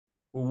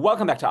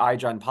Welcome back to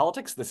iGen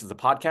Politics. This is a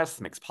podcast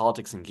that makes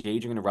politics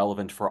engaging and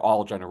relevant for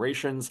all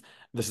generations.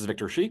 This is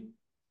Victor Shi.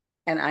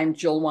 And I'm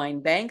Jill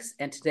Wine-Banks,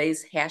 and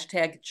today's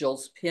hashtag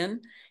Jill's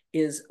Pin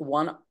is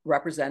one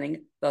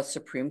representing the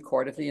Supreme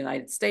Court of the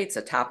United States,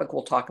 a topic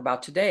we'll talk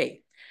about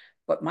today.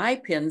 But my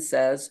pin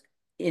says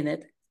in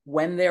it,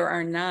 when there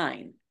are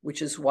nine,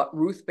 which is what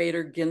Ruth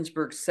Bader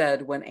Ginsburg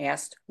said when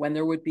asked when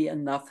there would be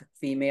enough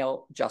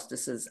female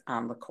justices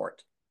on the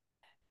court.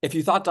 If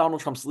you thought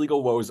Donald Trump's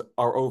legal woes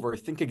are over,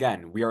 think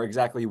again. We are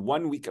exactly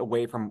 1 week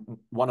away from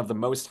one of the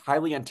most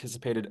highly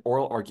anticipated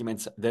oral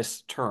arguments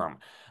this term.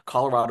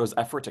 Colorado's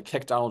effort to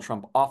kick Donald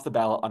Trump off the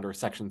ballot under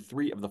Section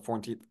 3 of the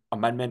 14th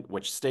Amendment,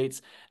 which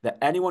states that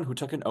anyone who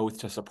took an oath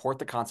to support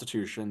the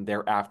Constitution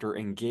thereafter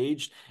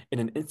engaged in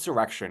an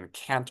insurrection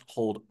can't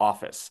hold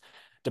office.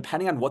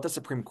 Depending on what the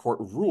Supreme Court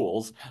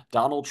rules,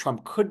 Donald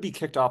Trump could be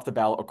kicked off the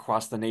ballot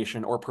across the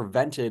nation or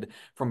prevented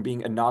from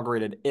being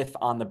inaugurated if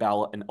on the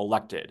ballot and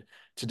elected.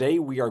 Today,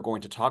 we are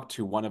going to talk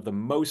to one of the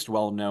most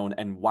well-known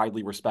and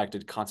widely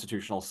respected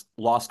constitutional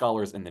law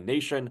scholars in the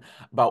nation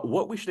about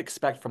what we should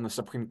expect from the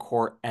Supreme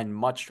Court and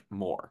much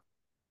more.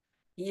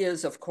 He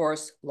is, of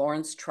course,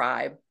 Laurence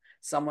Tribe,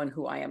 someone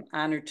who I am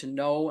honored to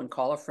know and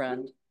call a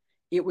friend.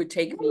 It would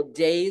take me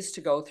days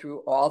to go through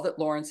all that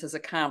Laurence has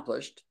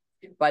accomplished,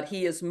 but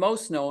he is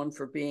most known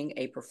for being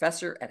a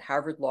professor at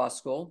Harvard Law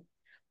School,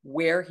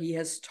 where he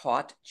has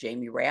taught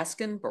Jamie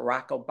Raskin,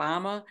 Barack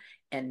Obama,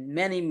 and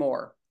many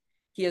more.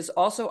 He has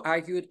also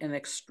argued an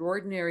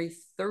extraordinary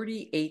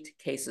 38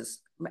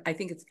 cases, I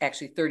think it's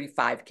actually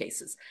 35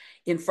 cases,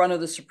 in front of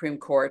the Supreme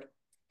Court,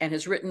 and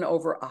has written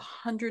over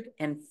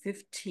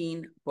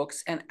 115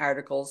 books and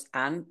articles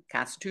on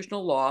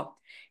constitutional law,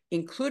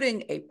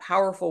 including a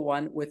powerful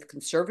one with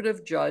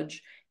conservative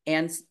judge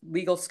and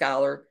legal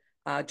scholar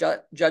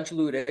Judge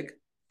Loeb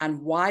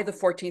on why the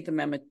 14th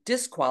Amendment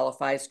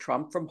disqualifies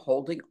Trump from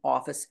holding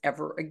office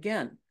ever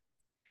again.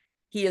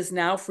 He is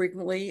now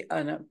frequently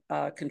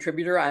a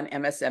contributor on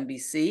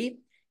MSNBC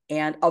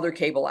and other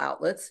cable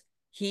outlets.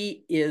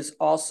 He is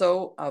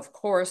also, of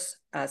course,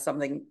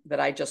 something that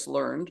I just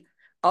learned,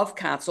 of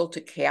counsel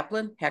to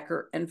Kaplan,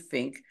 Hecker, and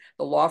Fink,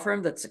 the law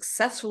firm that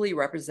successfully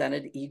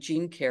represented E.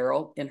 Jean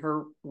Carroll in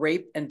her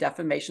rape and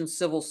defamation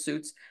civil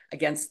suits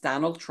against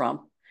Donald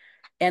Trump.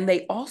 And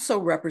they also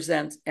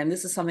represent, and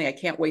this is something I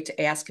can't wait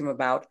to ask him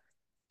about,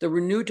 the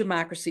Renew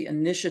Democracy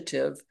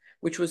Initiative,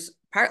 which was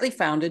partly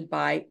founded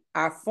by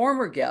our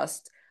former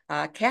guest,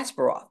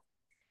 Kasparov,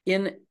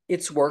 in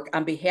its work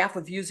on behalf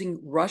of using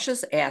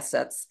Russia's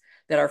assets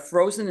that are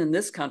frozen in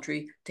this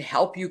country to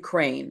help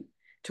Ukraine,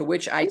 to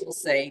which I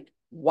just say,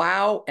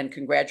 wow, and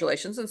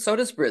congratulations, and so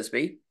does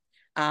Brisby.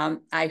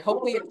 I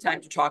hope we have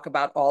time to talk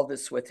about all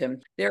this with him.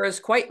 There is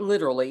quite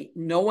literally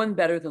no one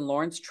better than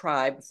Laurence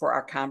Tribe for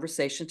our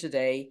conversation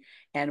today,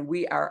 and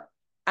we are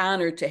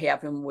honored to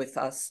have him with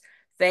us.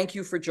 Thank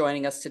you for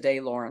joining us today,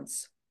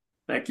 Laurence.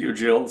 Thank you,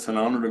 Jill. It's an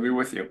honor to be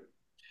with you.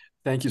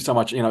 Thank you so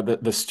much. You know,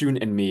 the student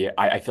in me,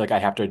 I feel like I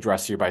have to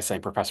address you by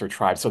saying Professor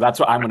Tribe. So that's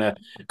what I'm going to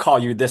call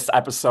you this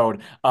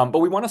episode. But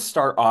we want to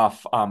start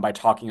off by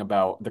talking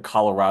about the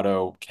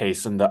Colorado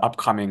case and the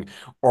upcoming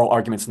oral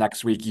arguments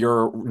next week.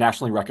 You're a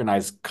nationally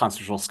recognized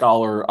constitutional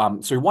scholar.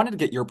 So we wanted to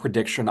get your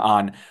prediction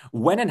on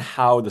when and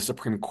how the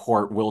Supreme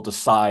Court will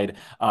decide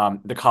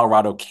the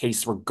Colorado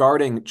case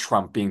regarding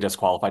Trump being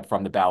disqualified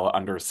from the ballot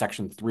under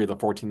Section 3 of the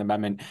 14th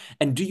Amendment.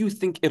 And do you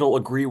think it'll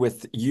agree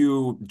with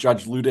you,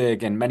 Judge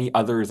Ludig, and many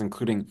others,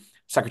 including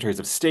secretaries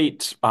of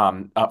state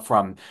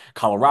from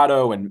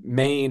Colorado and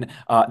Maine,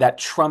 that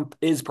Trump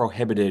is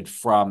prohibited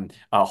from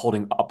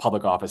holding a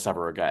public office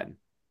ever again?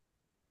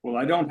 Well,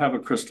 I don't have a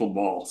crystal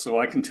ball, so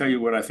I can tell you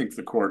what I think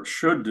the court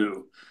should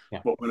do. Yeah.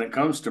 But when it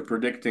comes to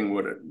predicting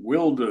what it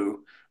will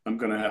do, I'm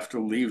going to have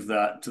to leave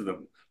that to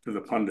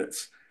the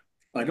pundits.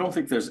 I don't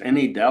think there's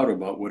any doubt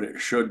about what it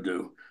should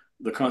do.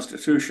 The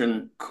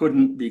Constitution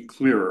couldn't be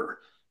clearer.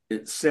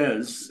 It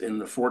says in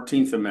the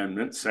 14th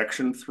Amendment,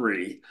 Section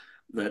 3,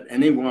 that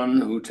anyone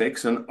who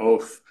takes an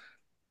oath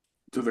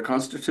to the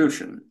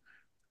Constitution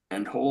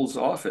and holds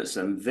office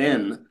and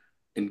then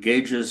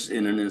engages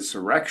in an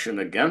insurrection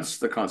against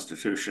the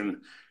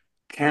Constitution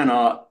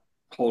cannot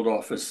hold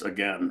office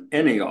again,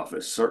 any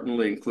office,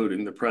 certainly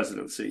including the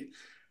presidency.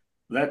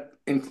 That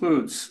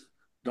includes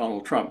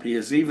Donald Trump. He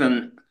has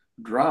even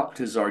dropped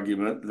his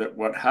argument that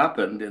what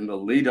happened in the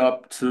lead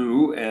up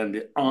to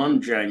and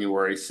on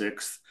January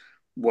 6th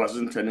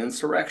wasn't an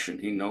insurrection.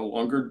 He no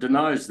longer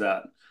denies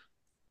that.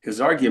 His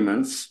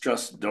arguments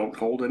just don't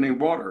hold any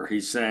water.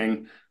 He's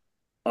saying,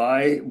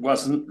 I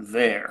wasn't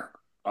there.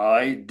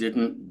 I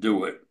didn't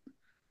do it.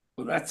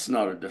 Well, that's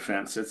not a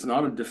defense. It's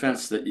not a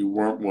defense that you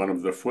weren't one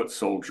of the foot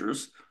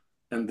soldiers.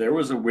 And there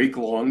was a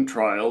week-long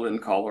trial in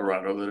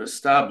Colorado that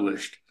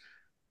established,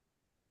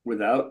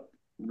 without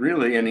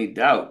really any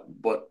doubt,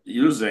 but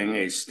using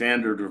a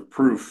standard of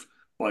proof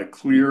by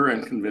clear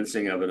and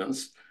convincing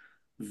evidence,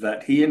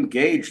 that he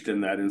engaged in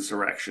that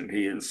insurrection.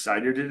 He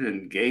incited it,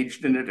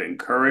 engaged in it,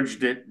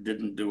 encouraged it,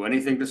 didn't do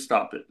anything to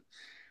stop it.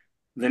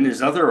 Then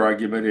his other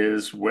argument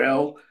is,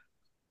 well,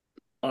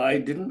 I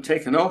didn't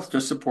take an oath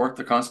to support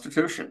the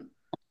Constitution.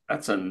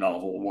 That's a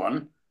novel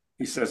one.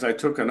 He says, I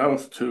took an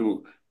oath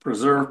to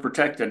preserve,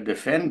 protect, and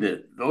defend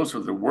it. Those are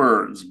the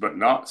words, but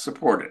not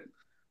support it.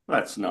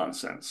 That's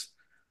nonsense.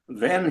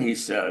 Then he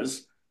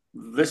says,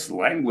 this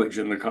language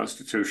in the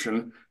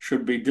Constitution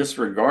should be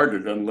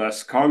disregarded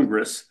unless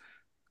Congress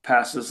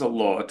passes a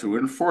law to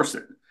enforce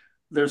it.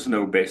 There's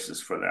no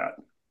basis for that.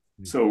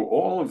 So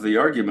all of the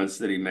arguments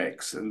that he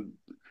makes, and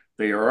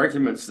they are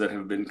arguments that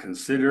have been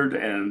considered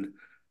and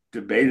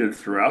debated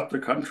throughout the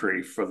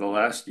country for the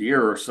last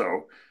year or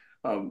so,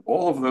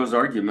 all of those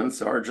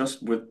arguments are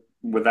just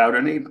without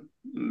any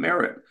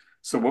merit.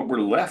 So what we're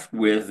left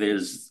with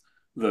is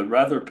the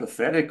rather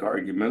pathetic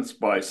arguments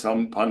by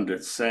some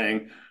pundits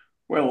saying,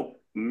 well,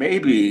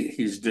 maybe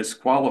he's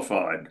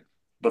disqualified,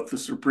 but the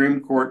Supreme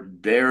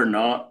Court dare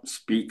not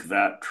speak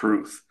that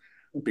truth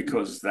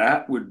because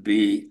that would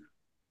be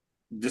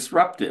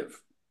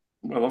disruptive.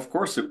 Well, of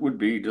course it would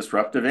be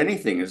disruptive.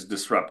 Anything is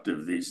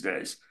disruptive these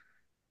days.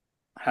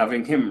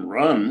 Having him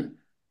run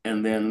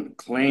and then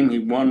claim he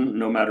won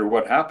no matter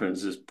what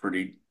happens is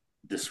pretty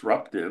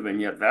disruptive,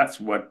 and yet that's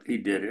what he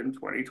did in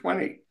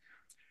 2020.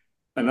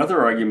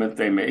 Another argument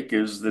they make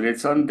is that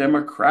it's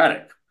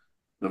undemocratic.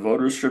 The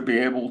voters should be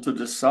able to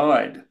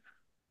decide.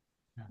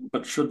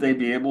 But should they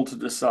be able to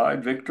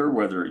decide, Victor,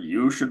 whether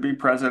you should be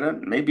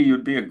president? Maybe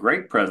you'd be a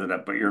great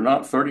president, but you're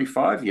not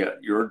 35 yet.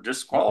 You're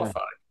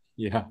disqualified.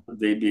 Yeah. Would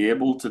they be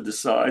able to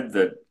decide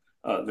that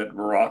that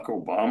Barack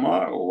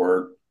Obama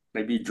or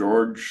maybe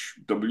George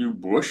W.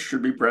 Bush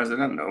should be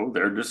president? No,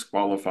 they're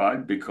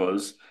disqualified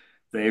because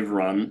they've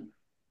run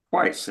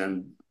twice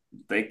and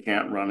they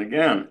can't run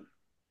again.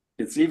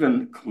 It's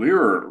even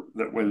clearer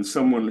that when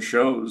someone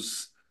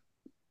shows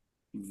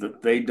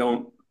that they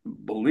don't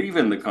believe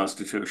in the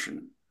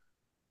Constitution,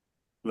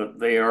 that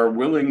they are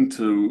willing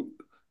to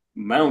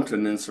mount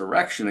an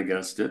insurrection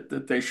against it,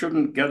 that they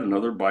shouldn't get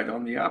another bite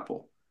on the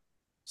apple.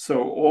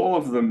 So all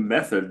of the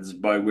methods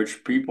by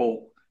which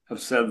people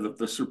have said that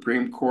the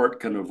Supreme Court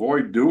can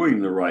avoid doing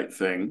the right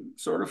thing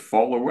sort of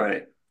fall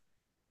away.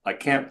 I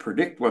can't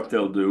predict what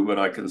they'll do, but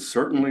I can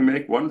certainly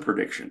make one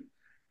prediction.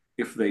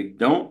 If they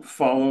don't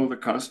follow the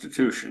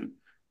Constitution,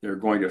 they're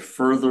going to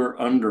further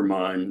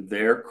undermine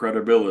their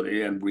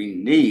credibility, and we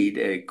need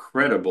a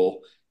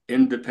credible,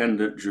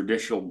 independent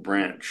judicial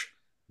branch.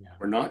 Yeah.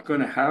 We're not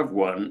going to have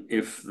one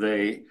if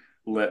they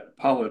let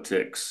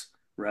politics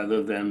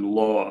rather than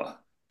law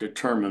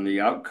determine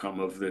the outcome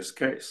of this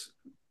case.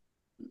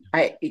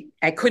 I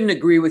couldn't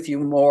agree with you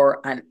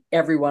more on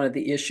every one of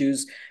the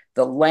issues.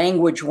 The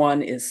language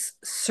one is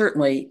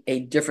certainly a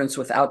difference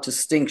without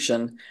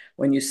distinction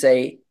when you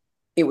say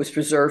it was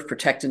preserve,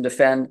 protect, and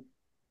defend.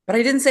 But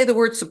I didn't say the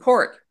word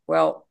support.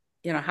 Well,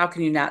 you know, how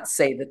can you not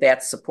say that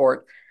that's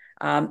support?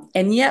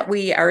 And yet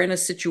we are in a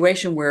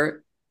situation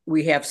where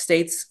we have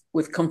states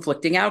with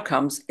conflicting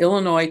outcomes.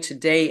 Illinois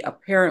today,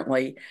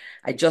 apparently,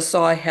 I just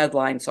saw a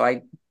headline, so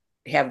I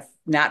have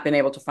not been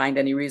able to find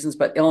any reasons,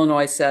 but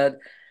Illinois said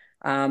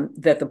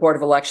that the Board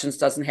of Elections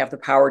doesn't have the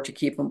power to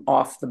keep him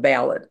off the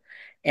ballot.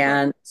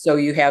 And so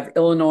you have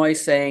Illinois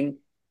saying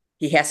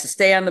he has to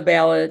stay on the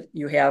ballot.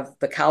 You have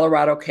the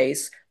Colorado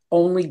case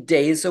only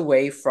days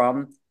away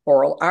from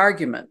oral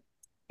argument.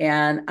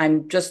 And I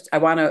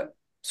want to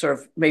sort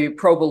of maybe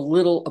probe a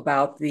little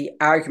about the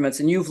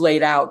arguments. And you've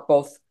laid out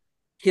both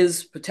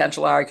his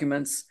potential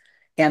arguments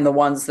and the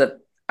ones that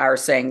are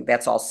saying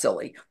that's all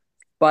silly.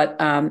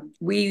 But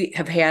we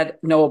have had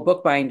Noah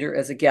Bookbinder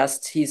as a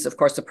guest. He's, of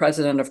course, the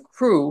president of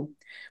CREW,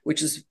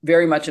 which is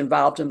very much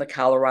involved in the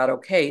Colorado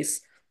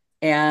case,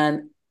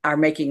 and are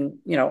making,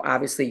 you know,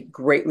 obviously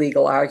great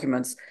legal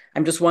arguments.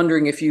 I'm just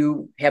wondering if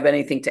you have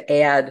anything to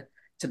add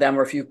to them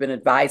or if you've been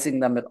advising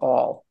them at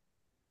all.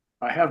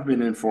 I have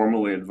been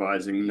informally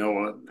advising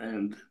Noah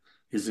and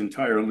his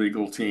entire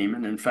legal team.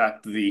 And in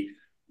fact, the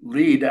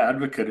lead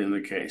advocate in the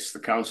case, the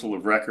counsel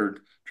of record,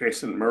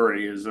 Jason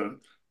Murray, is a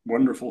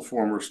wonderful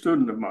former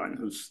student of mine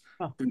who's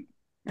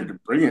did a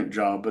brilliant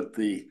job at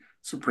the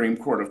Supreme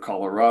Court of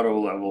Colorado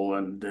level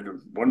and did a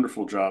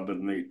wonderful job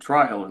in the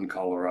trial in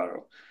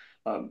Colorado.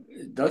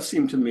 It does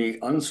seem to me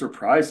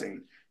unsurprising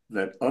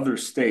that other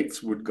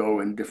states would go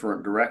in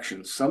different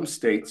directions. Some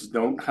states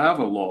don't have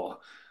a law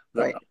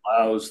that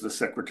allows the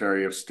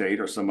Secretary of State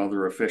or some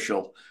other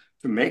official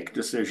to make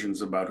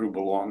decisions about who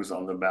belongs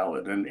on the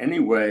ballot. And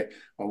anyway,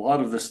 a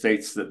lot of the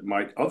states that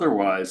might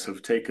otherwise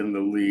have taken the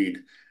lead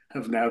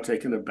have now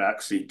taken a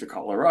backseat to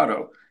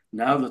Colorado.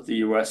 Now that the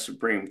U.S.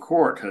 Supreme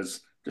Court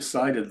has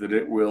decided that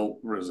it will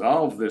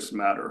resolve this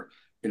matter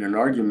in an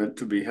argument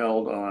to be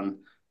held on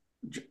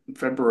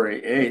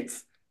February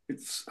 8th,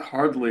 it's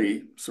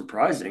hardly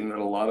surprising that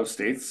a lot of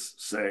states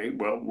say,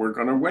 well, we're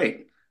going to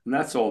wait. And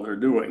that's all they're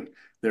doing.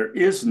 There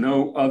is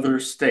no other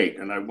state,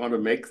 and I want to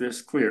make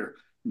this clear,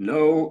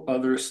 no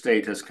other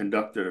state has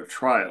conducted a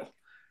trial,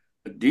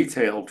 a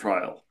detailed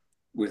trial,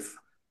 with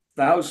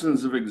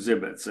thousands of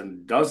exhibits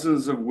and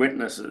dozens of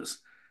witnesses,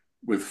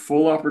 with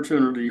full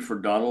opportunity for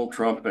Donald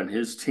Trump and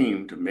his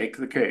team to make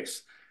the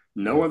case.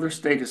 No other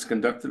state has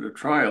conducted a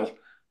trial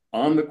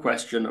on the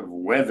question of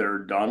whether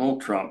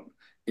Donald Trump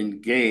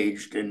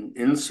engaged in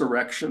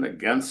insurrection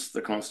against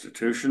the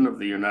Constitution of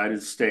the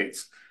United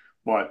States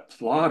by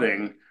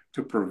plotting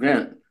to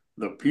prevent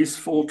the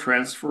peaceful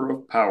transfer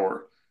of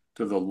power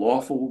to the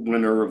lawful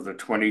winner of the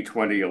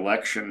 2020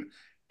 election.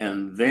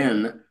 And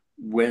then,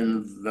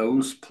 when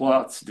those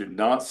plots did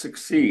not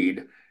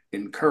succeed,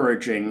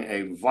 encouraging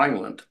a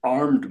violent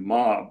armed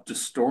mob to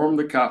storm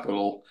the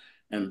Capitol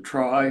and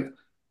try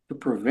to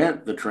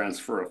prevent the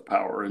transfer of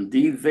power.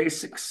 Indeed, they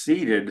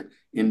succeeded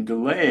in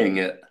delaying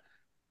it.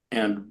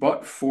 And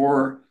but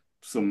for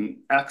some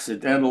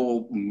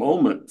accidental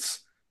moments,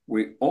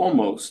 we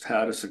almost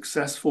had a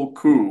successful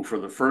coup for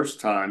the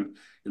first time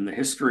in the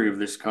history of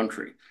this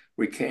country.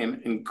 We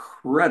came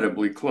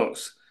incredibly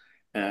close,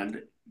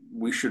 and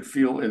we should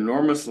feel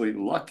enormously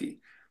lucky,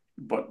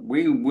 but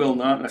we will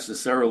not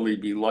necessarily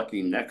be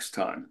lucky next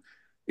time.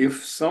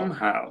 If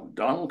somehow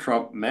Donald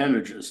Trump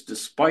manages,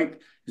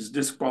 despite his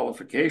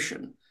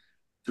disqualification,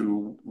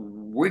 to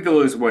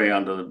wiggle his way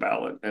onto the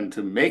ballot and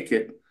to make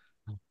it,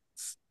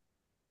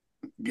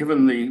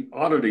 given the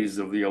oddities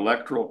of the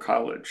Electoral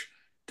College,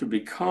 to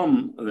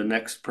become the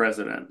next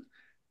president,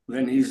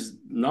 then he's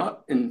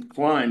not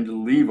inclined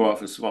to leave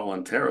office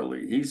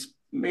voluntarily. He's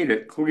made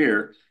it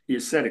clear, he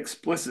has said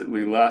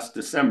explicitly last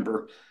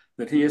December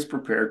that he is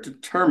prepared to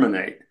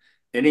terminate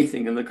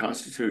anything in the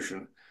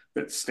Constitution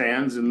that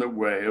stands in the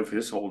way of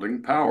his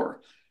holding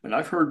power. And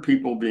I've heard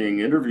people being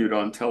interviewed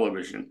on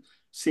television,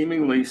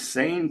 seemingly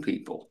sane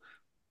people,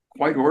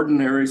 quite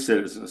ordinary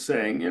citizens,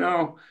 saying,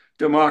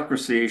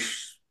 democracy,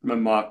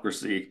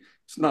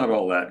 it's not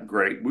all that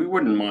great. We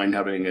wouldn't mind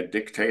having a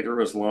dictator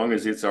as long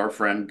as it's our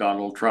friend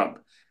Donald Trump.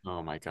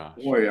 Oh my gosh.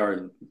 Boy,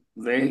 are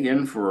they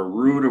in for a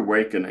rude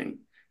awakening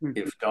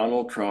if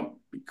Donald Trump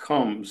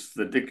becomes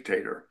the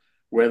dictator,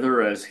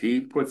 whether, as he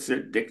puts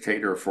it,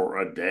 dictator for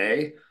a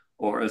day,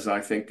 or as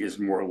I think is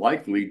more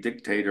likely,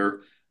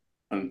 dictator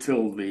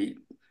until the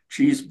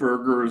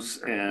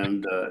cheeseburgers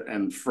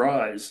and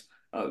fries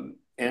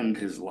end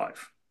his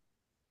life.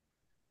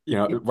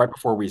 Right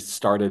before we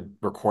started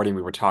recording,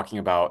 we were talking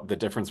about the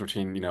difference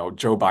between,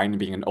 Joe Biden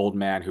being an old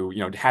man who,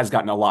 has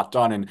gotten a lot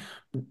done, and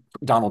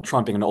Donald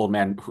Trump being an old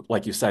man who,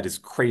 like you said, is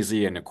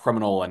crazy and a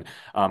criminal, and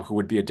who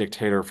would be a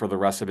dictator for the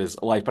rest of his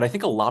life. But I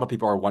think a lot of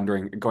people are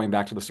wondering, going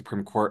back to the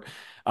Supreme Court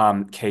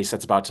case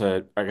that's about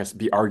to, I guess,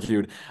 be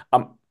argued,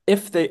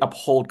 if they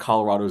uphold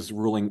Colorado's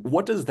ruling,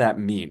 what does that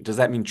mean? Does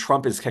that mean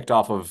Trump is kicked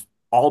off of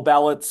all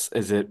ballots?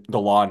 Is it the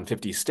law in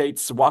 50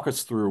 states? Walk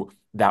us through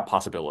that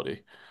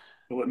possibility.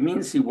 Well, it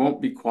means he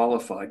won't be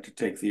qualified to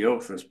take the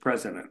oath as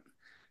president.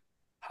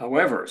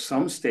 However,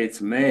 some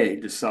states may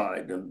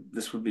decide, and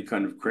this would be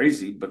kind of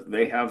crazy, but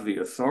they have the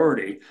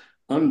authority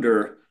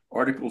under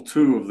Article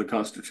 2 of the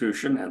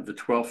Constitution and the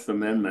 12th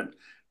Amendment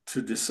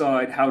to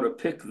decide how to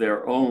pick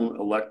their own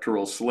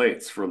electoral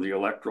slates for the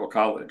Electoral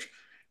College.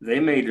 They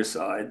may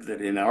decide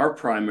that in our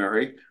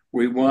primary,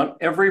 we want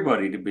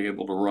everybody to be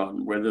able to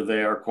run, whether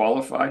they are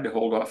qualified to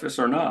hold office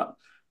or not.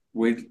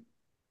 We'd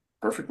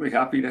perfectly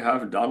happy to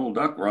have Donald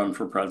Duck run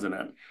for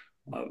president.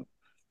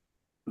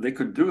 They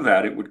could do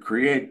that. It would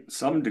create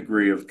some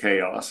degree of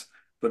chaos,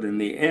 but in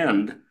the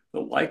end, the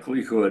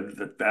likelihood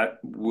that that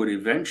would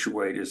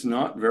eventuate is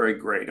not very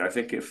great. I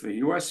think if the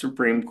U.S.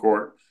 Supreme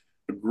Court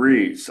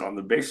agrees on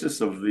the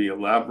basis of the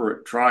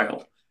elaborate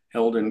trial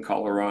held in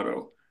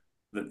Colorado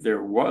that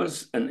there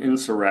was an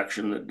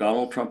insurrection, that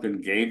Donald Trump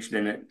engaged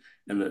in it,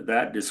 and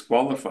that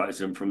disqualifies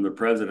him from the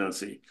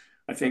presidency,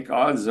 I think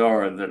odds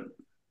are that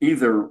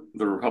either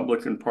the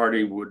Republican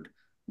Party would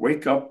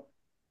wake up,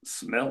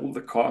 smell the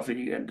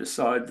coffee, and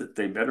decide that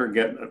they better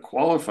get a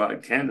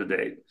qualified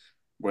candidate,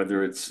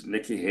 whether it's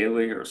Nikki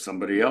Haley or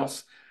somebody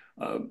else,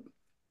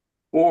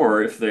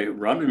 or if they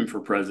run him for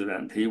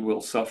president, he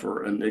will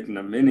suffer an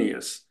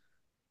ignominious,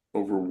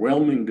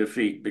 overwhelming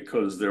defeat,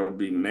 because there will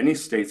be many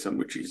states in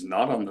which he's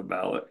not on the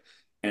ballot,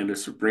 and a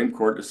Supreme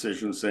Court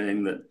decision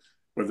saying that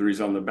whether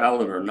he's on the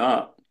ballot or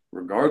not,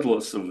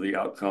 regardless of the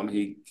outcome,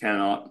 he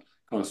cannot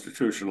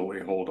constitutionally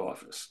hold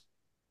office.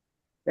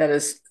 That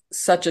is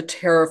such a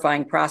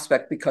terrifying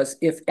prospect, because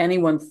if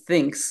anyone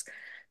thinks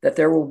that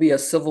there will be a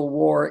civil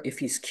war if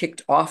he's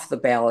kicked off the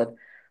ballot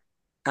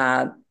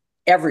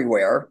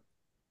everywhere,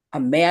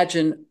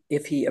 imagine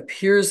if he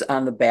appears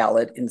on the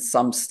ballot in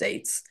some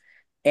states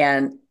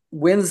and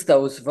wins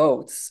those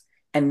votes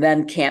and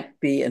then can't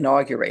be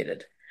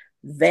inaugurated.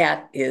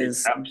 That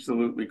is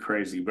absolutely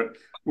crazy, but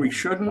we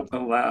shouldn't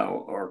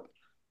allow our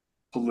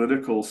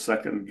political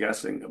second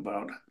guessing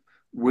about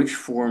which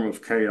form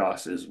of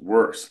chaos is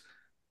worse.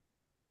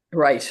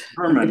 Right.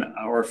 Determine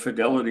our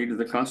fidelity to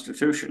the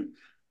Constitution.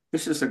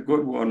 This is a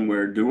good one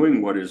where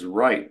doing what is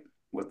right,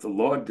 what the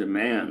law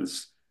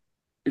demands,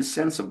 is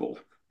sensible,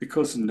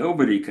 because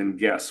nobody can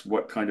guess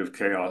what kind of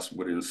chaos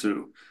would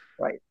ensue.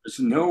 Right. There's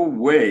no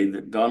way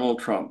that Donald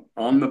Trump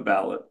on the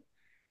ballot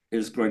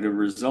is going to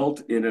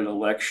result in an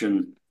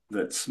election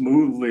that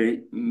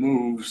smoothly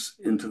moves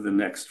into the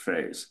next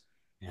phase.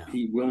 Yeah.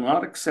 He will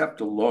not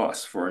accept a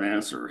loss for an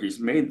answer. He's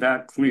made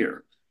that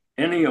clear.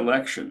 Any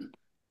election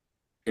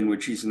in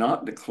which he's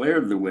not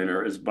declared the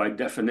winner is by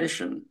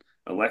definition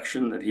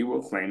election that he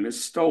will claim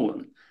is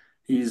stolen.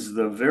 He's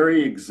the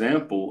very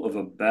example of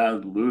a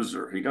bad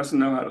loser. He doesn't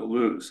know how to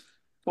lose.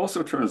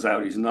 Also turns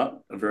out he's not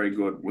a very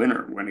good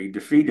winner. When he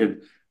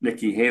defeated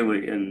Nikki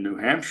Haley in New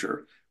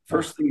Hampshire,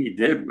 first thing he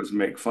did was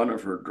make fun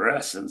of her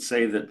dress and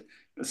say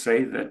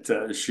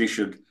that she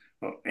should,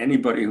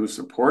 anybody who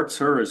supports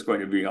her is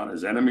going to be on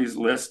his enemies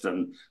list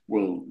and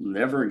will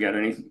never get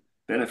any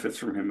benefits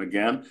from him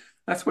again.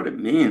 That's what it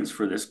means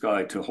for this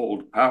guy to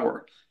hold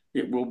power.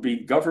 It will be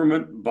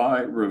government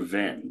by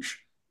revenge.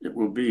 It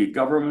will be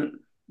government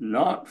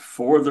not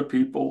for the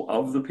people,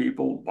 of the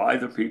people, by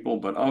the people,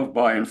 but of,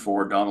 by, and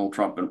for Donald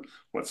Trump and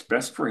what's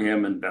best for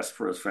him and best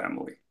for his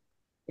family.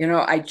 You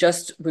know, I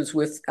just was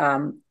with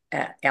Ali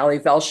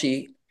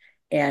Velshi,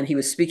 and he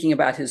was speaking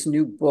about his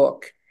new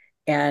book.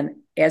 And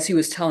as he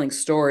was telling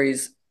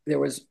stories, there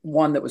was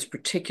one that was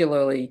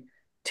particularly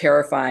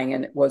terrifying,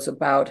 and it was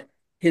about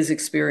his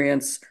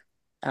experience,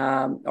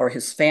 or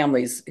his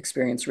family's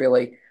experience,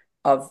 really,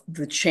 of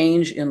the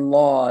change in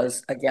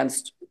laws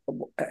against,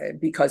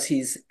 because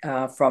he's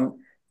from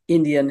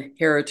Indian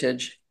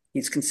heritage,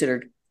 he's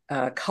considered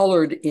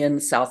colored in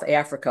South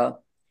Africa.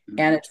 Mm-hmm.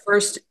 And at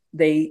first,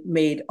 they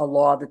made a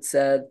law that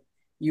said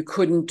you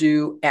couldn't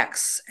do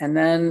X. And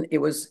then it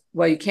was,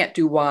 well, you can't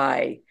do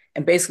Y.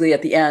 And basically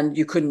at the end,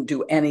 you couldn't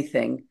do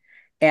anything.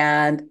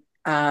 And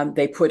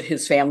they put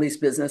his family's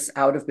business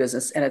out of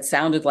business. And it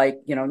sounded like,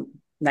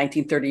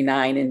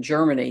 1939 in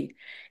Germany.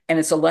 And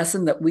it's a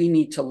lesson that we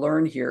need to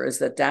learn here, is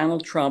that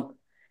Donald Trump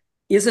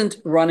isn't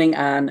running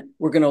on,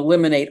 we're going to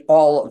eliminate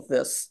all of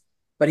this,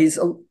 but he's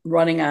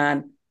running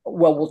on,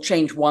 well, we'll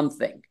change one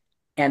thing.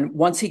 And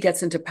once he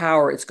gets into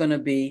power, it's going to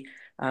be,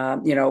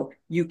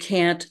 you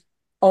can't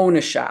own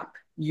a shop.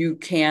 You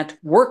can't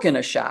work in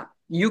a shop.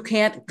 You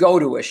can't go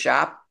to a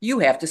shop. You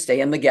have to stay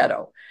in the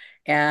ghetto.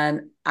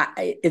 And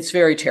it's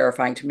very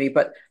terrifying to me,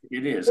 but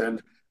it is.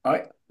 And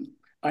I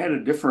had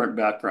a different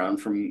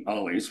background from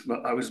Ollie's,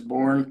 but I was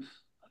born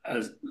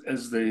as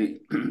the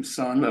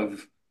son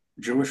of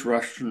Jewish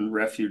Russian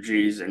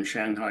refugees in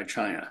Shanghai,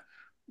 China.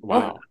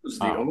 Wow. It was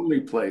the only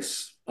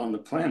place on the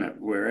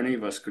planet where any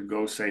of us could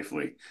go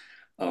safely.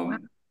 Wow.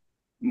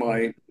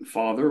 My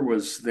father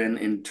was then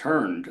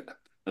interned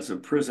as a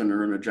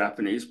prisoner in a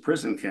Japanese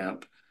prison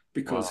camp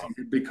because he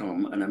had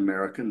become an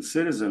American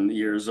citizen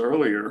years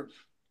earlier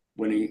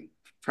when he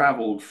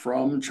traveled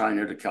from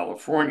China to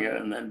California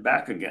and then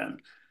back again.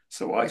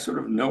 So I sort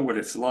of know what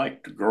it's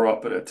like to grow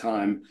up at a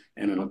time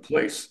and in a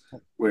place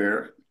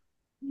where,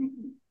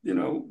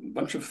 a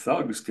bunch of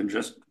thugs can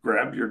just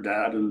grab your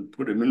dad and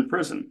put him in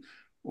prison,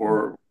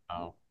 or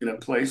in a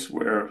place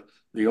where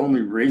the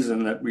only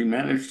reason that we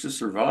managed to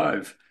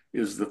survive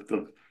is that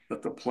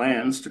the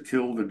plans to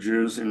kill the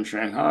Jews in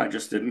Shanghai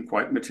just didn't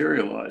quite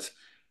materialize.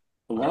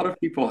 A lot of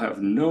people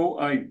have no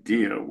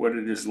idea what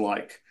it is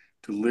like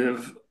to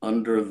live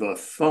under the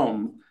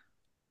thumb,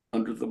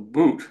 under the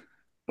boot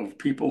of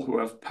people who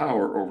have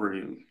power over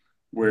you,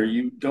 where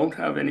you don't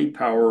have any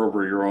power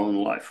over your own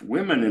life.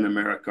 Women in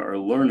America are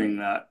learning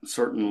that,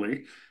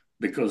 certainly,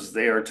 because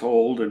they are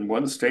told in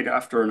one state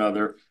after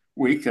another,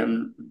 we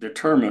can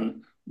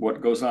determine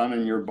what goes on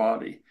in your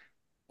body.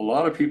 A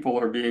lot of people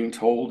are being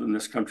told in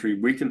this country,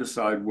 we can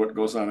decide what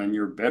goes on in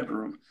your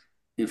bedroom.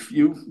 If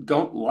you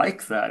don't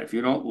like that, if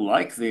you don't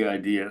like the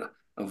idea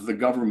of the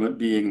government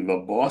being the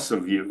boss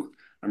of you,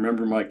 I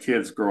remember my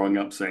kids growing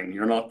up saying,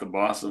 you're not the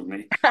boss of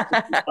me.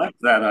 If you like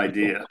that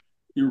idea,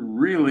 you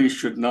really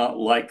should not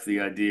like the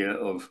idea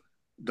of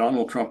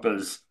Donald Trump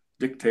as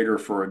dictator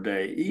for a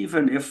day,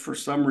 even if for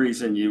some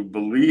reason you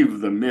believe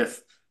the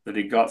myth that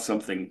he got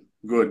something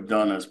good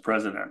done as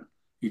president.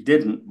 He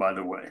didn't, by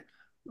the way.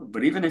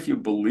 But even if you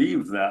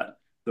believe that,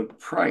 the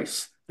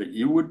price that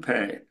you would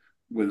pay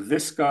with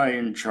this guy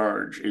in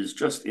charge is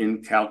just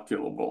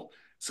incalculable.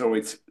 So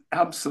it's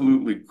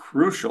absolutely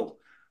crucial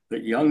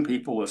that young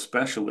people,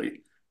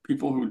 especially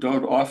people who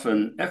don't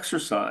often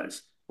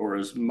exercise, or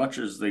as much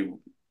as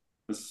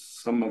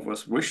some of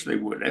us wish they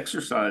would,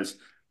 exercise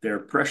their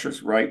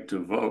precious right to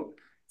vote.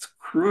 It's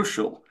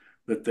crucial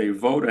that they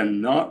vote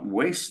and not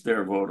waste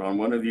their vote on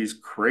one of these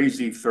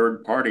crazy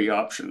third-party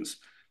options.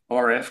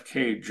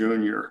 RFK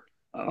Jr.,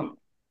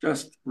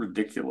 just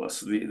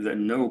ridiculous. The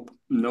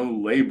no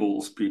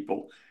labels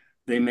people.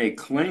 They may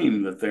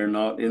claim that they're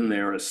not in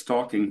there as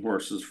stalking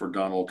horses for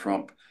Donald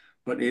Trump,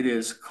 but it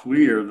is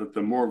clear that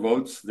the more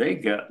votes they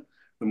get,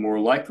 the more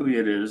likely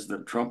it is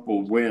that Trump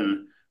will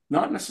win,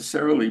 not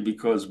necessarily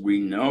because we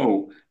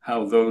know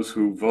how those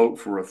who vote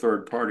for a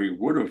third party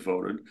would have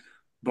voted,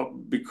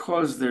 but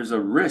because there's a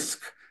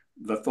risk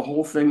that the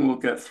whole thing will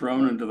get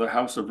thrown into the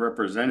House of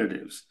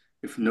Representatives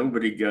if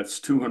nobody gets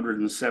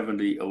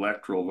 270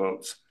 electoral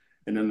votes.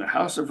 And in the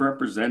House of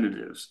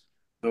Representatives,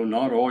 though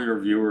not all your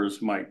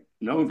viewers might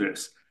know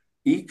this,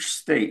 each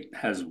state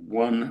has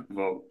one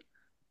vote,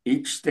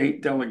 each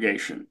state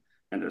delegation.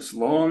 And as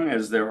long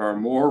as there are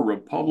more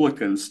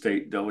Republican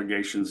state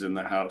delegations in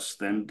the House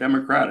than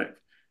Democratic,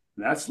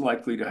 that's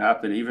likely to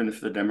happen even if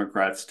the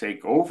Democrats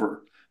take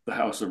over the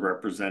House of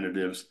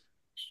Representatives.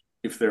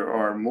 If there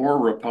are more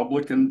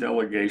Republican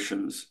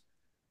delegations,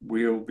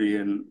 we'll be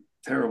in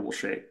terrible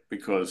shape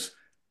because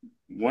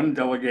one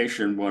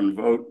delegation, one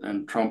vote,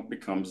 and Trump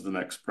becomes the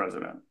next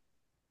president.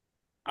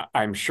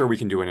 I'm sure we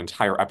can do an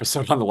entire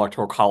episode on the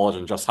Electoral College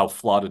and just how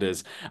flawed it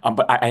is.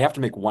 But I have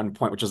to make one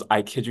point, which is,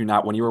 I kid you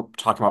not, when you were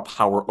talking about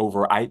power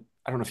over, I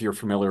don't know if you're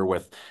familiar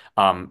with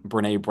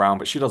Brene Brown,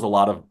 but she does a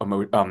lot of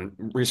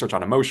research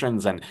on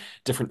emotions and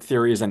different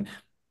theories. And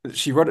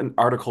she wrote an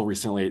article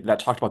recently that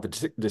talked about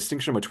the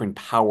distinction between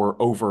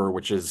power over,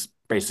 which is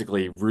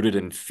basically rooted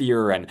in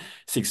fear and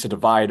seeks to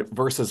divide,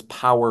 versus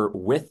power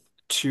with,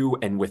 to,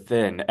 and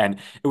within. And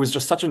it was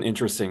just such an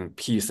interesting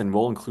piece, and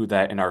we'll include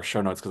that in our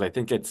show notes because I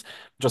think it's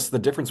just the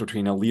difference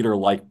between a leader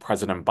like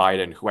President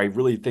Biden, who I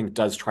really think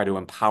does try to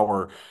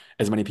empower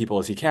as many people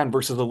as he can,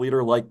 versus a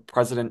leader like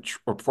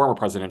former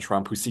President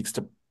Trump, who seeks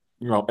to,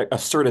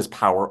 assert his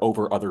power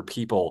over other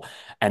people,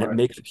 and it Right.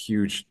 makes a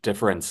huge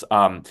difference.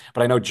 But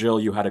I know, Jill,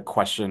 you had a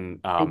question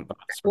about the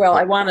Supreme Well, I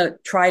Court. want to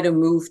try to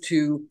move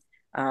to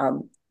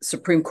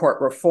Supreme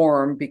Court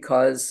reform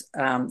because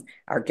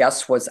our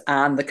guest was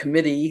on the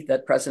committee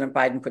that President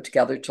Biden put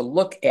together to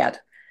look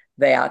at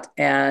that.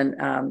 And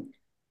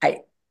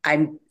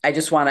I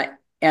just want to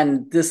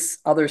end this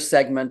other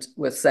segment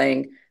with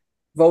saying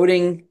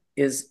voting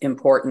is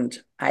important.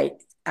 I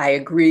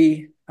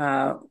agree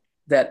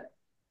that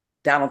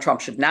Donald Trump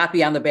should not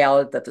be on the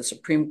ballot, that the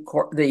Supreme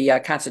Court, the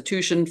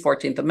Constitution,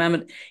 14th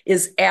Amendment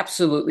is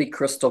absolutely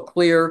crystal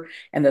clear,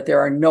 and that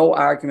there are no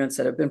arguments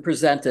that have been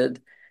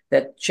presented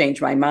that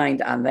change my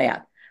mind on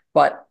that.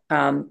 But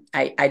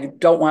I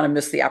don't want to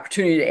miss the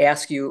opportunity to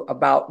ask you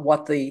about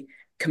what the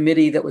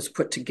committee that was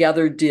put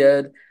together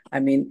did.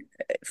 I mean,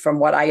 from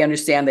what I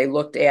understand, they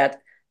looked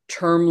at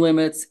term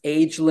limits,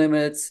 age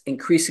limits,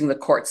 increasing the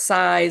court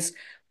size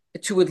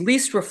to at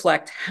least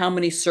reflect how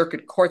many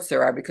circuit courts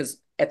there are, because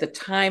at the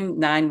time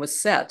 9 was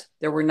set,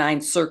 there were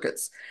 9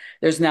 circuits.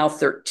 There's now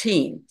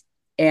 13.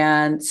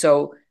 And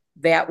so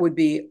that would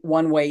be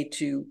one way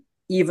to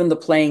even the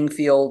playing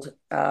field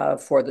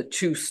for the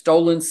 2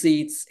 stolen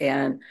seats,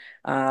 and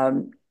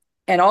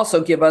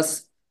also give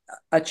us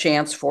a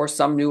chance for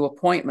some new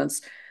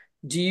appointments.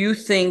 Do you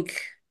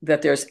think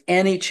that there's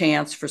any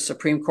chance for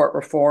Supreme Court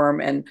reform?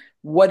 And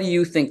what do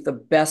you think the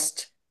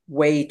best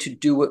way to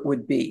do it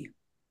would be?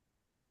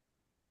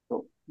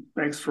 Well,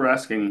 thanks for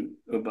asking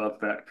about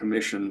that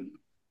commission,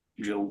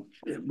 Jill.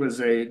 It was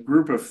a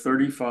group of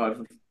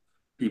 35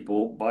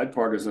 people,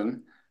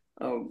 bipartisan.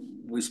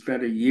 We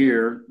spent a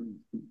year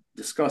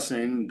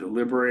discussing,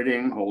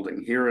 deliberating,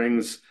 holding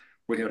hearings.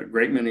 We had a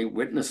great many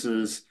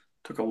witnesses,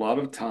 took a lot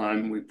of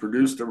time. We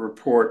produced a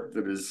report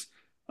that is,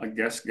 I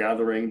guess,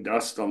 gathering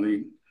dust on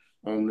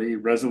the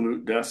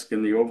Resolute desk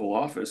in the Oval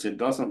Office. It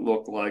doesn't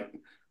look like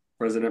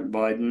President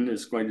Biden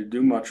is going to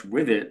do much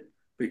with it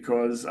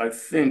because I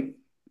think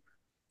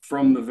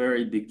from the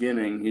very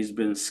beginning, he's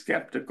been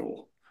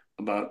skeptical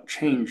about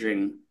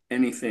changing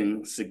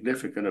anything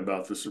significant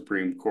about the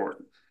Supreme Court.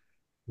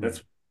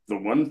 That's the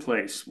one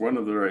place, one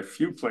of the very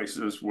few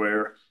places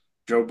where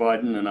Joe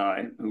Biden and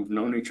I, who've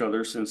known each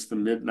other since the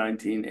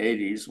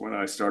mid-1980s when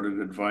I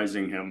started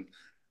advising him,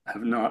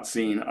 have not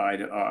seen eye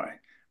to eye.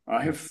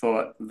 I have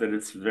thought that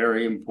it's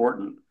very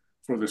important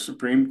for the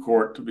Supreme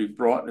Court to be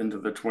brought into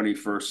the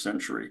 21st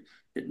century.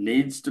 It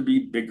needs to be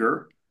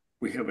bigger.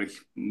 We have a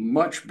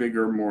much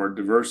bigger, more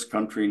diverse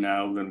country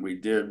now than we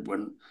did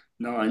when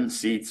 9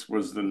 seats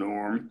was the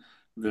norm.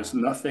 There's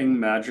nothing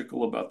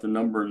magical about the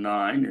number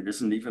 9. It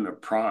isn't even a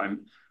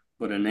prime.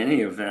 But in any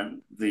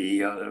event,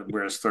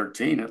 whereas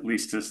 13 at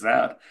least is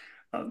that.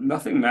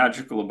 Nothing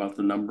magical about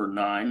the number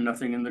 9,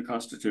 nothing in the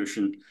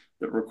Constitution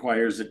that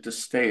requires it to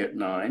stay at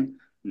 9.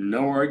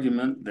 No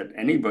argument that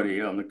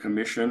anybody on the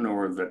commission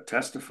or that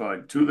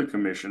testified to the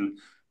commission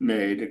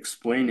made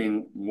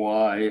explaining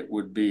why it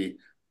would be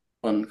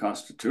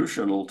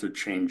unconstitutional to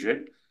change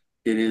it.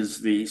 It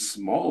is the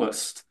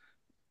smallest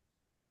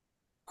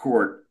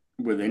court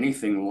with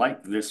anything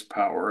like this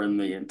power in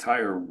the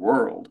entire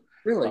world.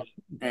 Really?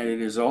 And it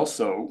is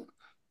also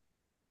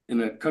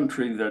in a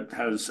country that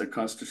has a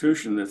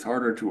constitution that's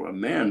harder to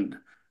amend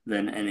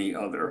than any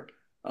other.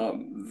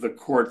 The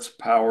court's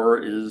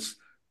power is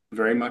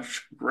very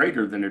much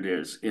greater than it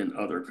is in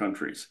other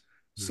countries.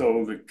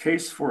 So the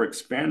case for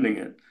expanding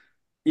it,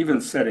 even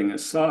setting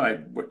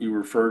aside what you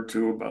referred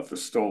to about the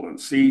stolen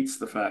seats,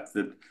 the fact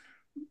that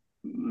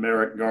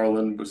Merrick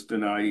Garland was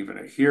denied even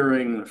a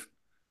hearing,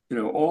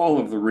 all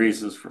of the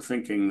reasons for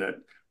thinking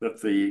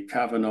that the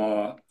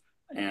Kavanaugh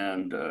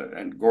and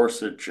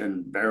Gorsuch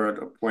and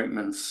Barrett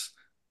appointments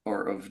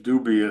are of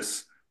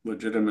dubious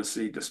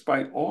legitimacy.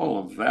 Despite all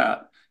of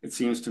that, it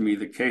seems to me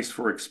the case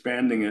for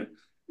expanding it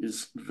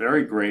is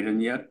very great.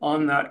 And yet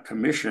on that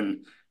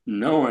commission,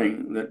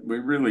 knowing that we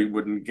really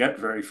wouldn't get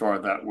very far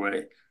that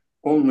way,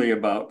 only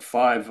about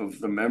 5 of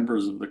the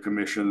members of the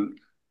commission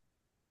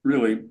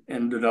really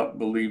ended up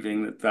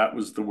believing that that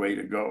was the way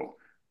to go.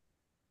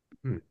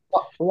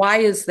 Why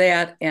is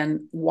that,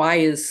 and why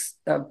is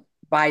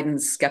Biden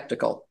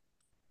skeptical?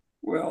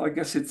 Well, I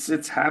guess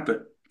it's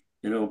habit.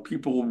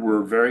 People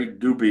were very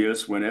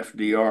dubious when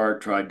FDR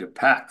tried to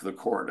pack the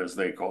court, as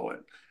they call it.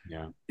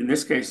 Yeah. In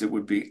this case, it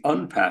would be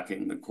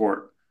unpacking the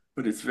court.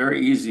 but it's very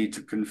easy to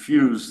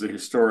confuse the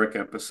historic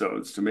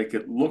episodes to make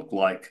it look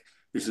like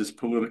this is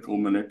political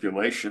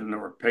manipulation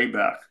or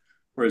payback,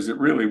 whereas it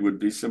really would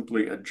be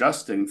simply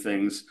adjusting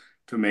things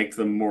to make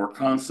them more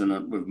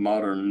consonant with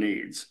modern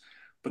needs.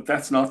 But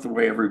that's not the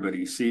way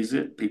everybody sees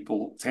it.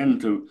 People tend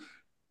to,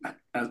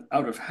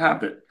 out of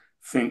habit,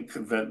 think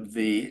that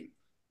the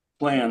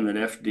plan that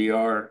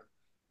FDR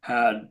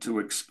had to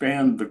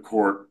expand the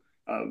court,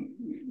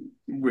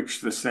 which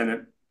the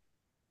Senate,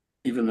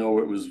 even though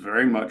it was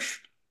very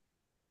much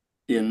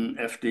in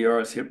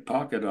FDR's hip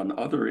pocket on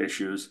other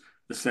issues,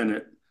 the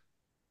Senate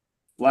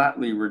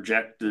flatly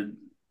rejected,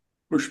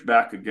 pushed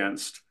back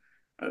against.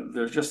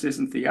 There just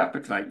isn't the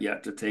appetite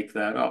yet to take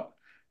that up.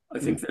 I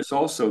think there's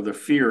also the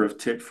fear of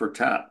tit for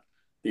tat,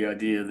 the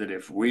idea that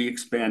if we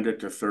expand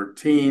it to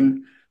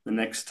 13, the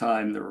next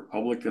time the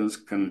Republicans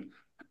can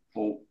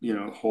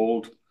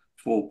hold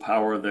full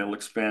power, they'll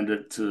expand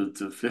it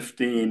to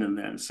 15 and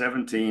then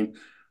 17.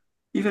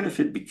 Even if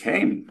it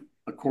became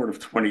a court of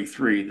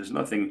 23, there's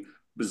nothing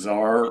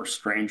bizarre or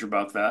strange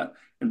about that.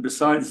 And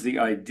besides, the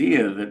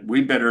idea that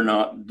we better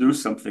not do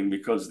something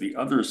because the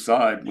other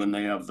side, when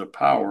they have the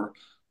power,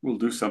 will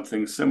do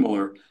something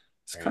similar,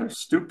 it's kind of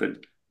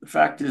stupid. The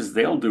fact is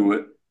they'll do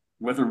it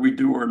whether we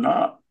do or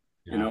not.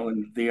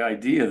 And the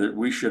idea that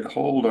we should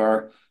hold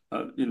our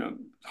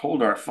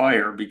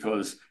fire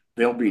because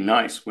they'll be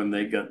nice when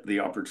they get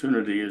the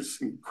opportunity is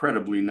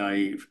incredibly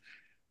naive.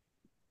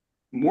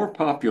 More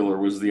popular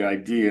was the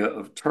idea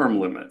of term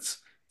limits.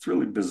 It's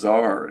really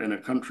bizarre in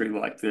a country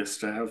like this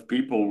to have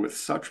people with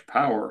such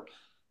power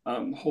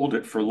hold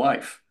it for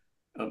life,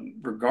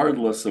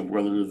 regardless of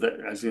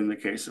whether, as in the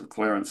case of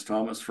Clarence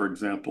Thomas, for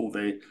example,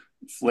 they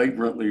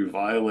flagrantly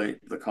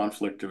violate the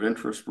conflict of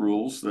interest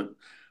rules that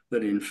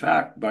in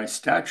fact, by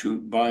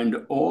statute, bind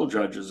all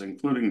judges,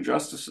 including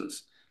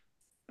justices.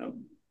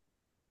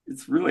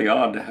 It's really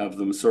odd to have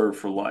them serve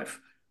for life.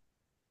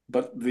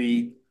 But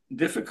the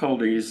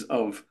difficulties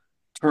of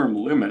term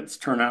limits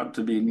turn out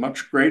to be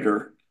much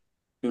greater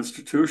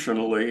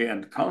institutionally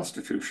and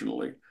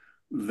constitutionally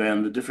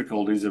than the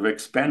difficulties of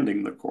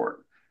expanding the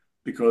court,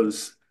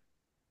 because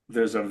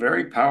there's a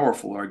very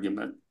powerful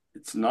argument.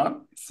 It's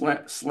not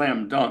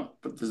slam dunk,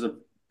 but there's a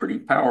pretty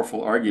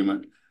powerful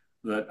argument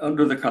that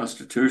under the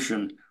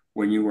Constitution,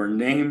 when you are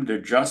named a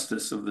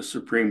justice of the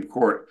Supreme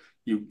Court,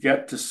 you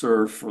get to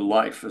serve for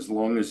life as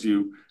long as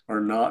you are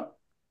not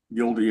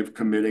guilty of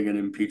committing an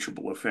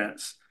impeachable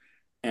offense.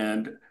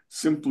 And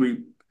simply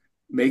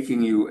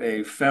making you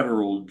a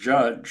federal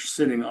judge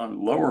sitting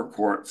on lower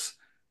courts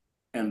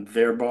and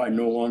thereby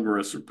no longer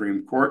a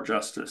Supreme Court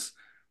justice,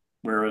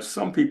 whereas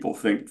some people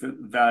think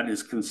that that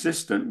is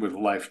consistent with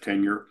life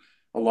tenure,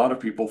 a lot of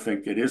people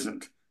think it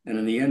isn't. And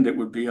in the end, it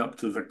would be up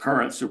to the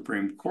current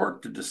Supreme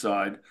Court to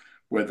decide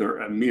whether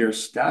a mere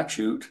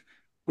statute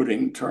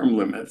putting term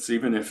limits,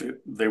 even if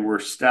they were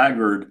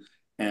staggered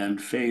and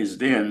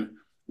phased in,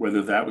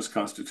 whether that was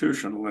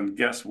constitutional. And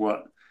guess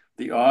what?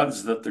 The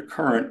odds that the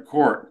current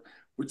court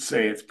would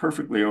say it's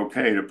perfectly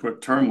okay to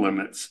put term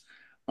limits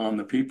on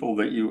the people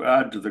that you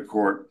add to the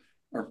court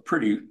are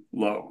pretty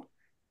low.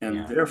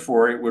 And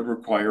therefore, it would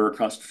require a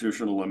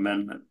constitutional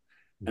amendment.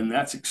 And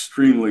that's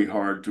extremely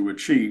hard to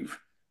achieve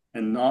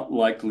and not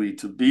likely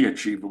to be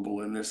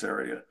achievable in this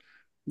area.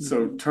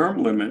 So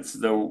term limits,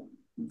 though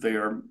they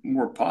are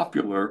more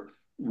popular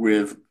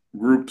with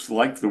groups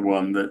like the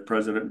one that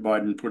President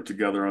Biden put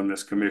together on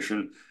this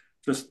commission,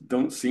 just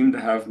don't seem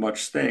to have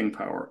much staying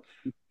power.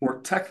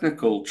 More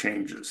technical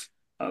changes,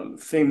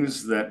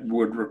 things that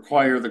would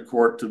require the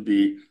court to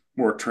be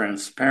more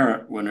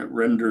transparent when it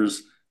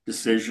renders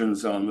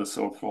decisions on the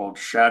so-called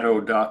shadow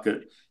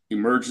docket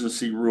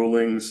emergency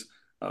rulings,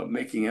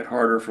 making it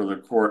harder for the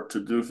court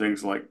to do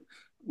things like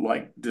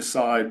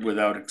decide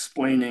without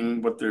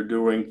explaining what they're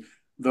doing.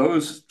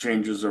 Those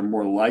changes are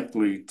more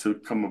likely to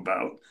come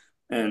about.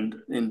 And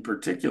in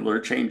particular,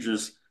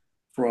 changes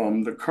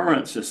from the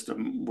current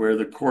system where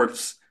the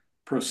court's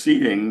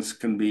proceedings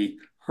can be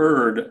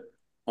heard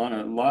on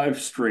a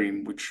live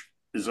stream, which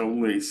is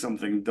only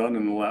something done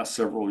in the last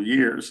several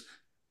years,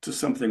 to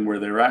something where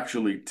they're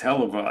actually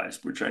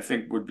televised, which I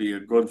think would be a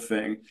good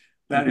thing.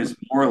 That is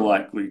more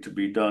likely to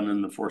be done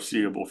in the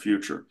foreseeable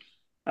future.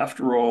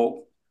 After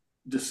all,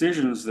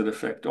 decisions that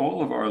affect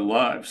all of our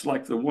lives,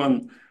 like the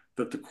one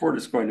that the court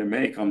is going to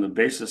make on the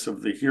basis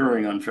of the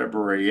hearing on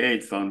February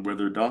 8th on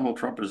whether Donald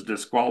Trump is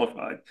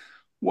disqualified,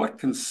 what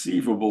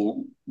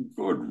conceivable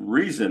good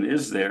reason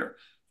is there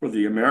for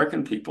the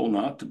American people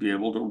not to be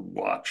able to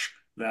watch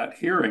that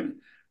hearing?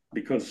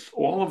 Because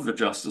all of the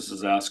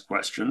justices ask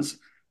questions.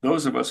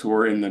 Those of us who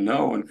are in the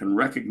know and can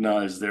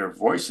recognize their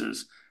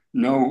voices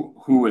know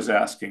who is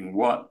asking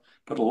what,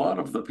 but a lot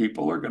of the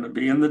people are going to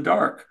be in the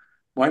dark.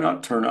 Why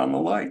not turn on the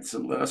lights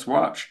and let us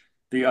watch?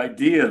 The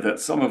idea that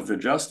some of the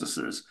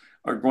justices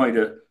are going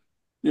to,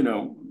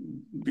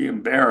 be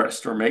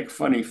embarrassed or make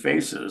funny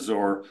faces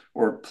or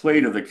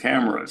play to the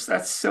cameras,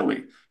 that's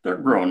silly. They're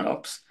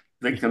grown-ups.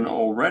 They can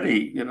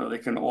already,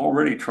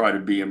 try to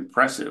be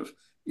impressive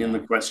in the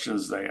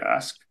questions they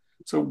ask.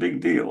 So big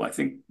deal. I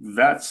think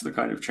that's the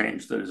kind of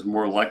change that is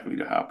more likely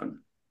to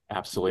happen.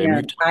 Absolutely. And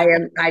we've And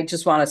talked about, I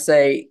just want to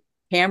say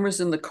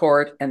cameras in the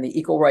court and the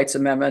Equal Rights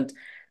Amendment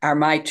are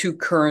my two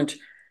current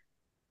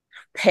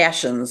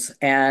passions,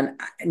 and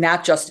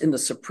not just in the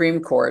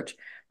Supreme Court,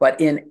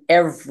 but in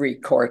every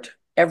court,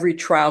 every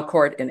trial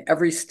court in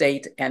every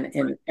state and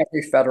in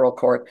every federal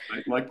court.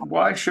 Like,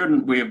 why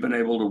shouldn't we have been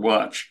able to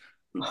watch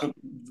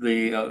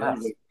the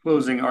Yes,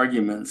 closing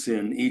arguments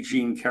in E.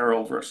 Jean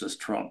Carroll versus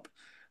Trump?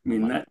 I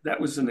mean, that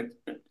was an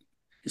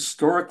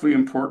historically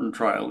important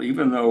trial,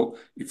 even though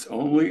it's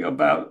only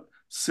about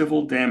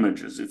civil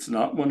damages. It's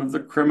not one of the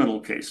criminal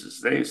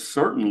cases. They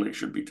certainly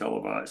should be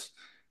televised,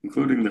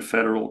 including the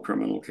federal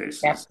criminal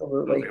cases, though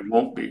absolutely. they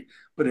won't be.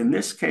 But in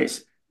this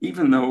case,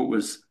 even though it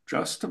was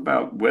just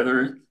about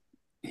whether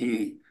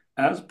he,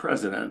 as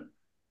president,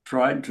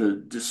 tried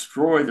to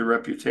destroy the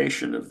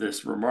reputation of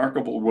this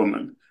remarkable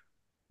woman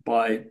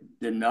by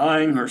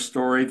denying her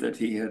story that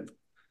he had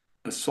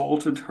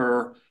assaulted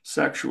her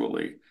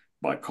sexually,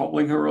 by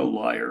calling her a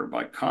liar,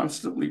 by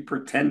constantly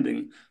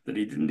pretending that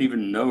he didn't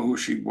even know who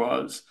she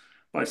was,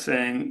 by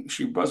saying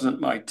she wasn't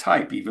my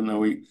type, even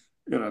though he,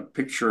 in a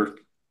picture,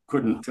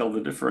 couldn't tell the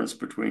difference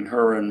between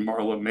her and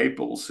Marla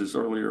Maples, his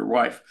earlier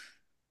wife.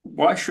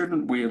 Why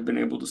shouldn't we have been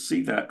able to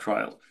see that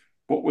trial?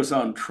 What was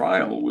on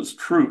trial was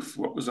truth.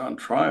 What was on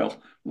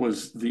trial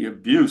was the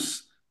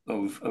abuse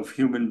of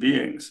human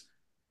beings.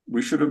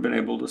 We should have been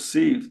able to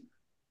see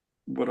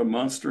what a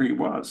monster he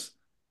was.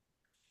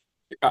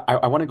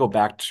 I want to go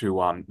back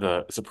to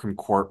the Supreme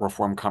Court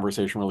reform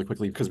conversation really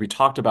quickly because we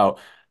talked about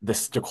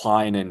this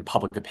decline in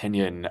public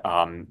opinion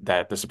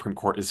that the Supreme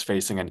Court is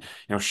facing, and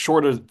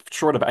short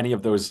of any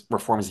of those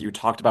reforms that you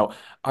talked about,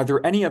 are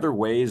there any other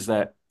ways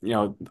that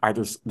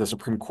either the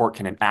Supreme Court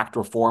can enact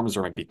reforms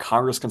or maybe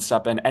Congress can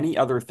step in? Any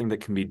other thing that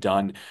can be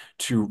done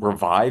to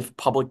revive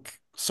public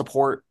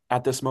support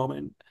at this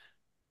moment?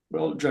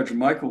 Well, Judge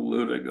Michael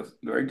Ludig, a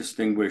very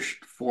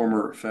distinguished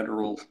former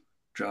federal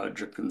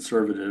judge, a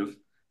conservative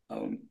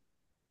um,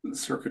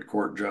 circuit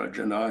court judge,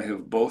 and I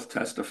have both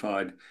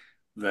testified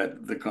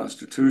that the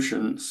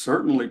Constitution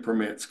certainly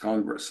permits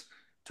Congress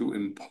to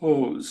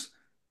impose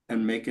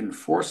and make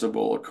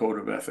enforceable a code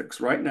of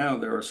ethics. Right now,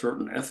 there are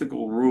certain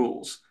ethical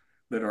rules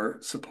that are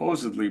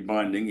supposedly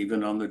binding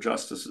even on the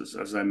justices,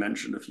 as I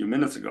mentioned a few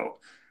minutes ago.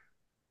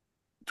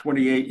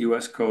 28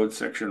 U.S. Code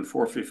Section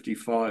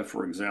 455,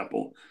 for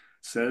example,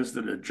 says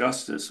that a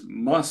justice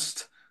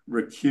must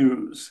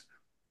recuse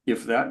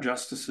if that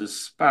justice's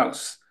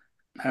spouse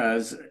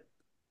has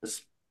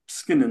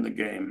skin in the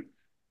game,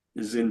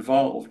 is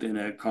involved in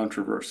a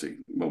controversy.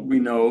 Well, we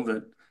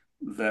know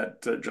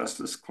that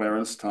Justice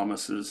Clarence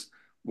Thomas's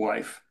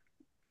wife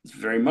is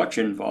very much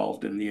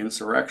involved in the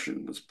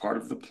insurrection, was part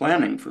of the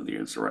planning for the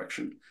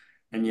insurrection,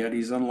 and yet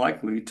he's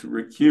unlikely to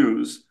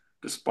recuse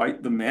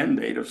despite the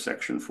mandate of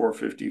Section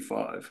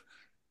 455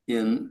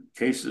 in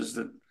cases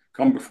that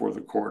come before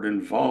the court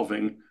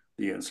involving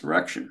the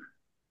insurrection.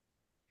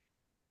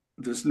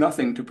 There's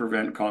nothing to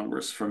prevent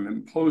Congress from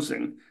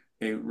imposing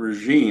a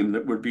regime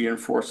that would be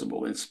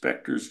enforceable.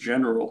 Inspectors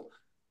general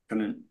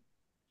can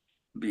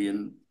be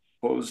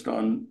imposed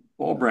on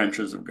all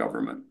branches of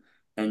government.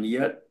 And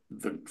yet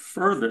the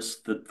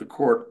furthest that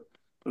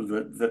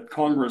that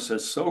Congress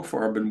has so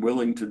far been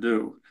willing to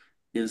do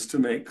is to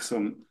make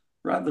some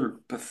rather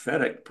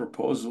pathetic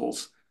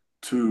proposals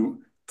to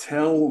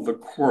tell the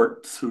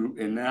court to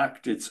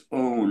enact its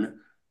own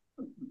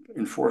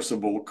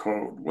enforceable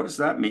code. What does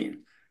that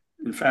mean?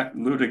 In fact,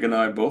 Ludig and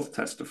I both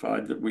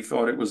testified that we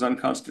thought it was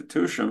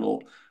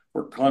unconstitutional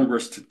for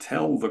Congress to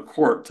tell the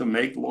court to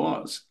make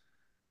laws.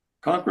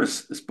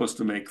 Congress is supposed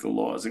to make the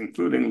laws,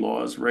 including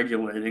laws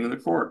regulating the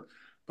court.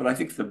 But I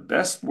think the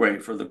best way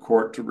for the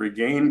court to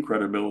regain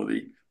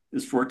credibility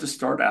is for it to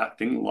start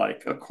acting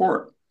like a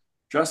court.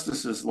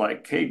 Justices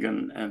like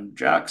Kagan and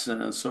Jackson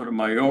and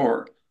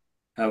Sotomayor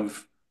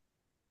have,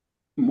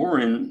 more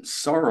in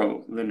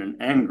sorrow than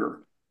in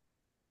anger,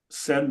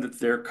 said that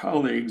their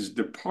colleagues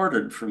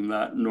departed from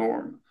that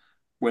norm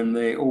when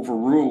they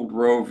overruled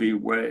Roe v.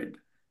 Wade,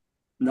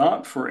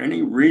 not for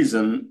any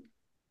reason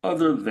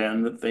other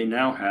than that they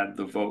now had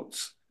the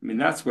votes. I mean,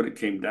 that's what it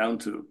came down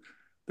to.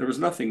 There was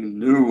nothing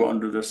new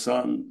under the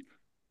sun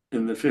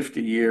in the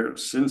 50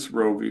 years since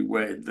Roe v.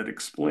 Wade that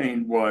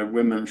explained why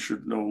women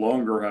should no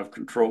longer have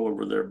control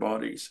over their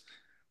bodies.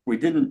 We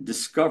didn't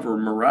discover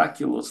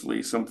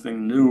miraculously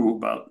something new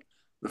about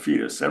the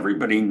fetus.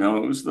 Everybody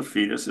knows the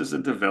fetus is a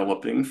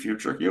developing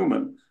future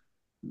human.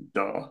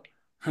 Duh.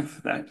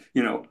 That,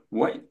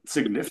 what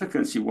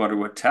significance you want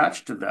to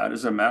attach to that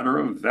is a matter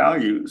of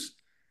values.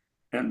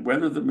 And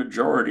whether the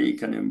majority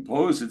can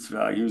impose its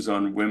values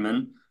on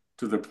women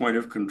to the point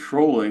of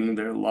controlling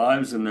their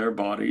lives and their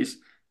bodies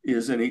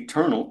is an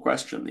eternal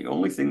question. The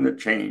only thing that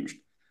changed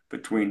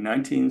between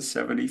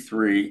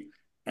 1973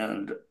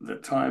 and the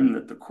time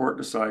that the court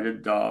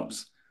decided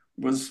Dobbs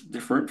was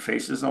different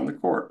faces on the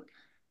court.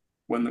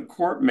 When the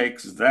court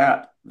makes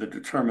that the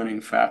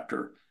determining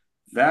factor,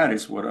 that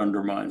is what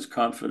undermines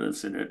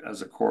confidence in it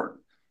as a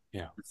court.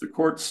 Yeah. If the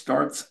court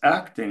starts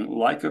acting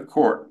like a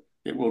court,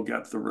 it will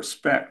get the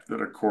respect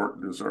that a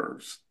court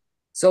deserves.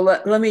 So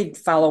let me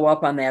follow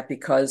up on that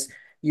because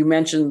you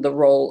mentioned the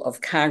role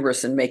of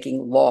Congress in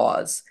making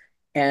laws.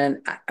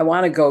 And I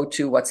want to go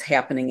to what's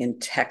happening in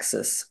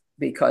Texas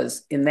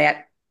because in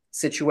that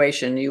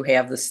situation, you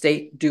have the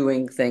state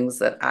doing things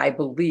that I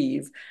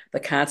believe the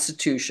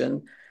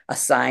Constitution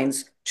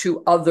assigns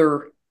to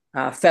other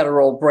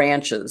federal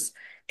branches.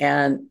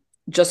 And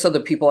just so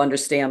that people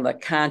understand the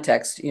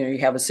context, you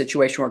have a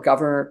situation where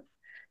Governor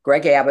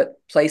Greg Abbott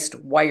placed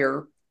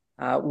wire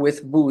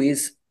with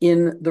buoys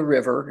in the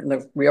river, in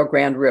the Rio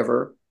Grande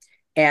River,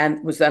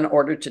 and was then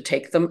ordered to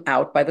take them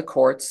out by the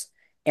courts.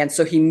 And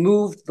so he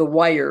moved the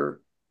wire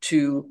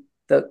to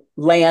the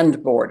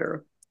land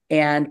border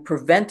and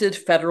prevented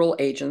federal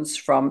agents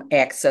from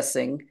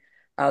accessing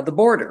the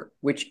border,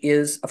 which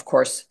is, of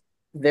course,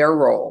 their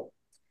role.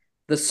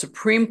 The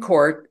Supreme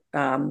Court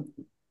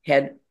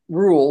had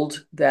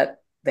ruled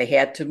that they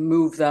had to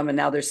move them. And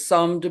now there's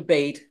some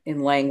debate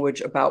in language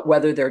about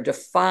whether they're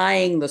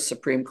defying the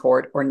Supreme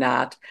Court or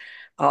not.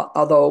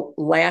 Although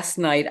last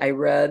night I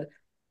read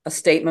a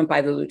statement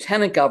by the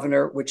lieutenant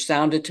governor, which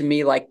sounded to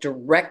me like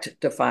direct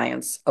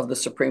defiance of the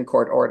Supreme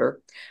Court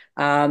order.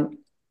 And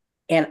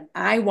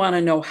I want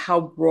to know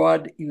how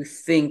broad you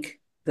think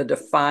the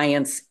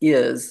defiance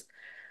is.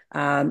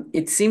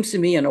 It seems to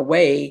me, in a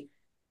way,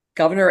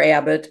 Governor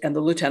Abbott and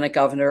the lieutenant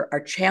governor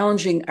are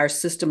challenging our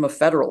system of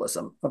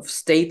federalism, of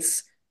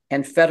states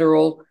and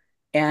federal.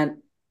 And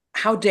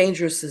how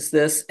dangerous is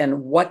this?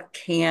 And what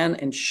can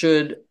and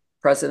should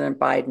President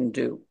Biden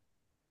do?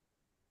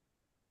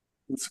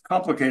 It's a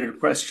complicated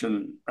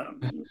question,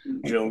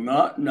 Jill,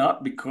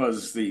 not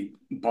because the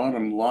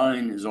bottom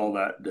line is all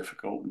that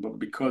difficult, but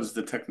because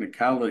the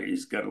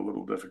technicalities get a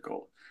little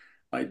difficult.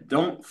 I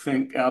don't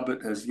think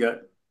Abbott has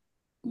yet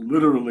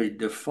literally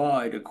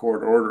defied a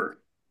court order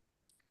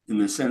in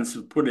the sense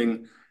of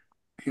putting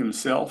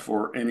himself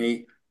or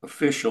any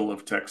official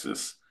of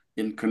Texas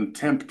in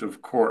contempt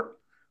of court.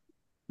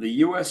 The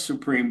U.S.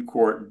 Supreme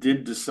Court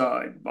did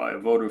decide by a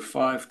vote of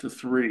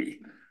 5-3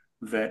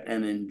 that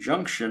an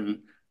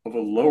injunction of a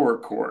lower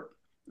court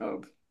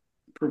of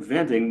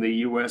preventing the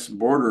U.S.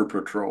 Border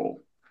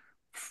Patrol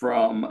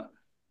from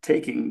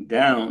taking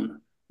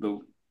down the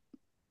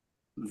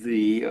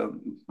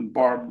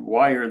barbed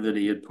wire that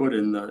he had put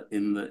in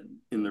the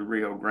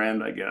Rio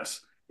Grande, I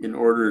guess, in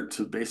order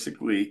to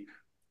basically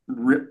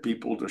rip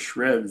people to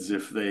shreds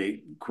if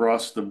they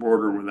crossed the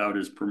border without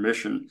his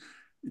permission,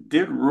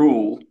 did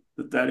rule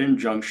that that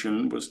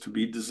injunction was to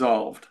be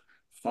dissolved.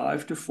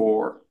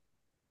 5-4,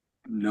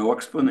 no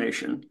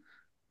explanation.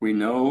 We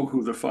know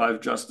who the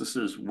 5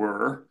 justices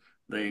were.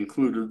 They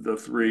included the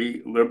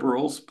 3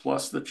 liberals,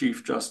 plus the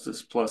Chief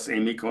Justice, plus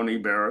Amy Coney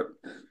Barrett.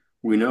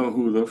 We know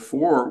who the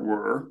 4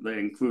 were. They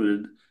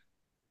included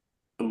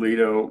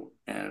Alito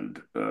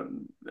and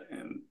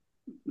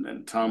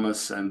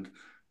Thomas and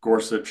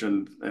Gorsuch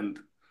and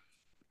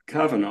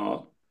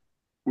Kavanaugh.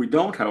 We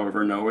don't,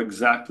 however, know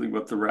exactly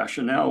what the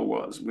rationale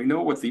was. We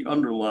know what the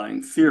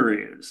underlying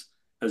theory is.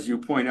 As you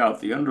point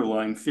out, the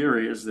underlying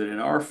theory is that in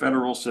our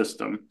federal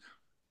system,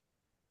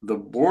 the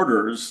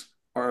borders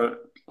are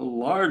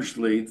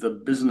largely the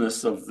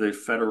business of the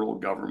federal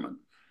government.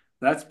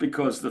 That's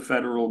because the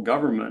federal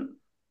government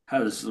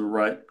has the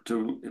right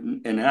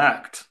to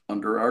enact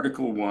under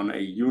Article 1 a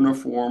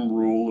uniform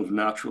rule of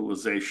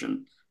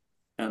naturalization.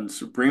 And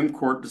Supreme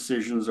Court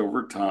decisions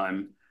over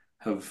time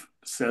have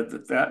said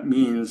that that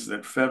means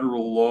that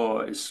federal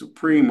law is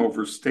supreme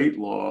over state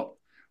law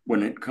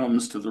when it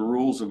comes to the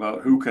rules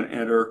about who can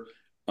enter,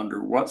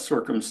 under what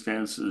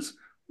circumstances,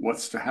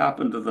 what's to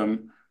happen to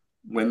them,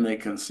 when they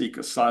can seek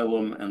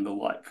asylum, and the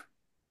like.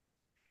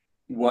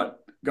 What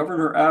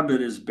Governor Abbott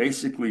is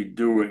basically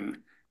doing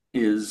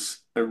is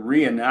a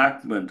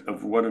reenactment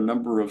of what a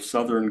number of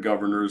Southern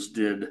governors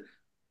did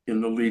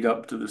in the lead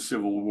up to the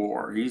Civil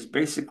War. He's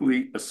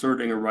basically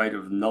asserting a right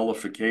of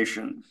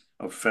nullification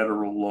of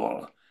federal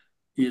law.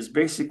 He is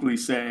basically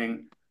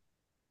saying,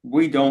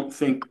 we don't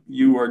think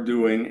you are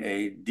doing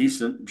a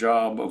decent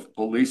job of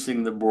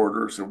policing the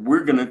border, so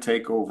we're going to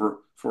take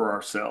over for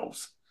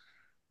ourselves.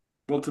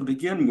 Well, to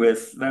begin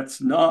with,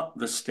 that's not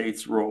the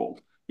state's role.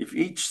 If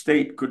each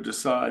state could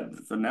decide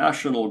that the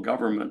national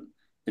government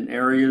in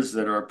areas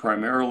that are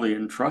primarily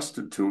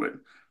entrusted to it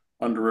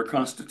under a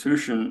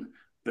constitution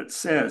that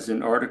says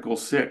in Article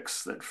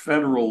 6 that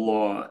federal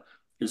law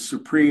is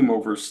supreme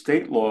over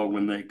state law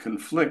when they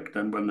conflict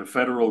and when the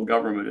federal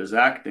government is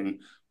acting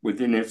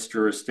within its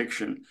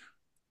jurisdiction.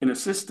 In a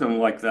system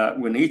like that,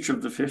 when each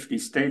of the 50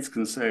 states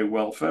can say,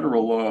 well,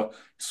 federal law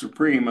is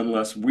supreme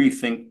unless we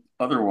think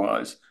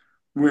otherwise,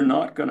 we're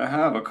not going to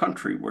have a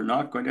country. We're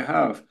not going to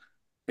have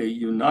a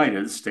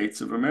United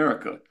States of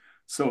America.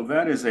 So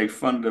that is a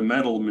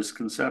fundamental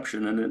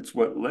misconception, and it's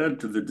what led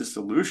to the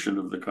dissolution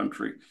of the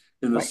country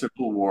in the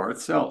Civil War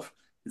itself.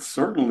 It's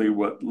certainly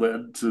what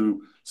led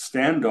to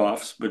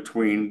standoffs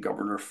between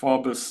Governor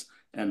Faubus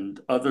and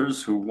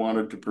others who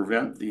wanted to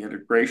prevent the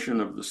integration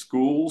of the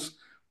schools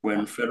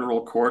when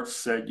federal courts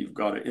said you've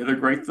got to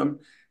integrate them.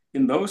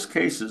 In those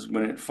cases,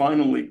 when it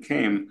finally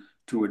came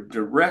to a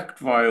direct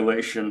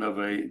violation of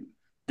a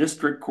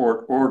district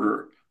court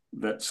order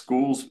that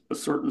a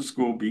certain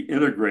school be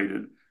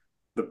integrated,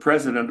 the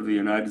President of the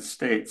United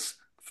States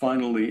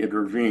finally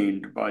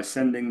intervened by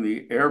sending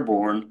the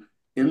airborne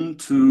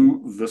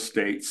into the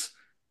states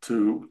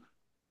to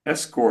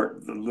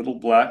escort the little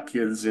black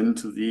kids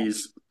into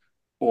these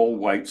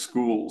all-white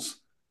schools.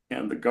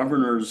 And the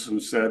governors who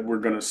said, we're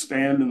going to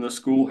stand in the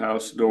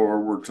schoolhouse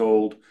door, were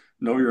told,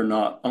 no, you're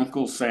not.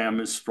 Uncle Sam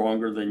is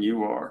stronger than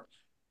you are.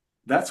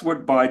 That's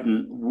what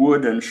Biden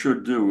would and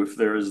should do if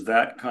there is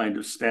that kind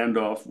of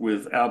standoff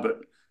with Abbott.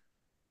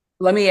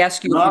 Let me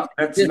ask you.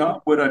 That's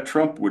not what a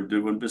Trump would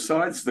do. And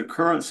besides, the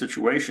current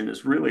situation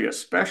is really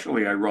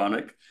especially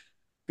ironic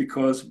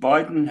because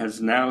Biden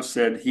has now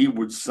said he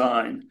would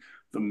sign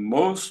the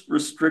most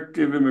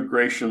restrictive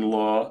immigration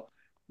law,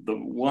 the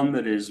one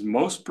that is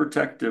most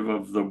protective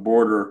of the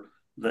border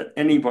that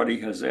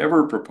anybody has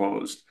ever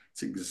proposed.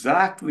 It's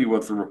exactly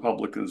what the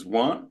Republicans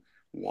want.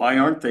 Why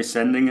aren't they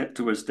sending it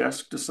to his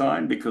desk to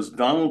sign? Because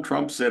Donald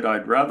Trump said,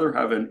 I'd rather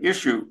have an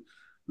issue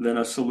than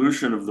a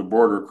solution of the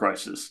border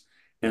crisis.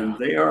 And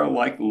they are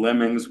like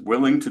lemmings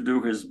willing to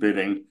do his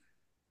bidding.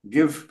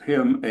 Give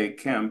him a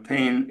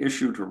campaign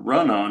issue to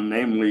run on,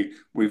 namely,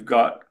 we've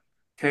got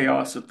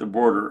chaos at the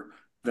border,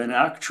 then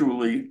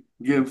actually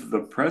give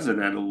the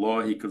president a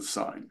law he could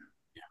sign.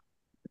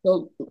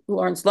 So,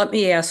 Laurence, let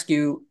me ask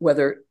you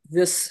whether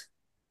this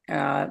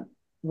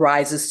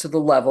rises to the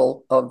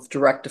level of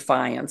direct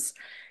defiance.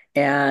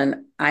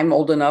 And I'm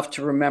old enough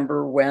to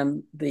remember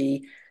when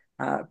the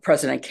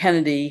President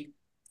Kennedy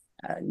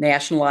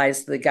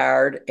nationalized the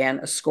Guard and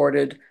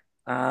escorted,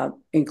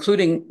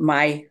 including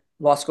my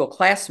law school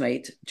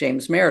classmate,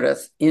 James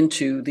Emeritus,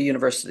 into the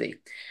university.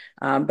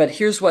 But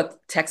here's what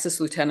Texas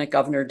Lieutenant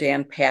Governor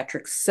Dan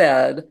Patrick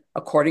said,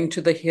 according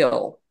to The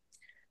Hill.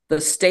 The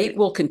state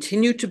will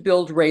continue to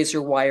build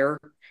razor wire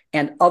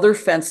and other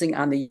fencing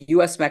on the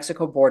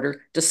U.S.-Mexico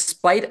border,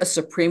 despite a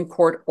Supreme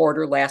Court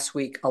order last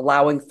week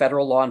allowing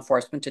federal law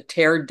enforcement to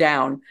tear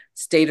down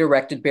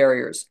state-erected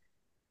barriers.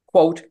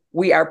 Quote,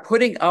 we are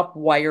putting up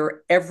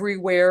wire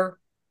everywhere.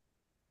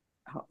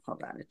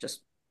 Hold on,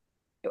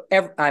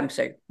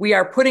 we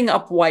are putting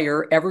up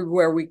wire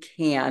everywhere we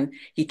can,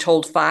 he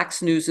told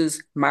Fox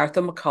News's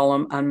Martha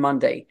McCullum on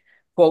Monday.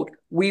 Quote,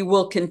 we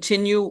will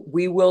continue,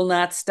 we will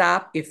not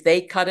stop. If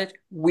they cut it,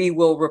 we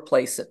will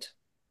replace it.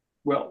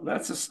 Well,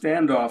 that's a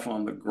standoff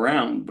on the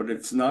ground, but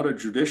it's not a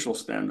judicial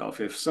standoff.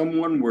 If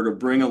someone were to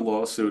bring a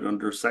lawsuit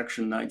under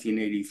Section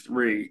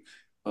 1983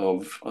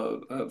 of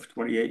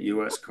 28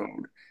 U.S.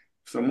 Code,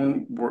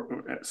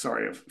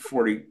 of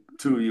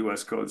 42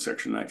 U.S. Code,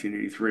 Section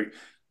 1983,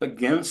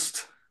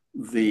 against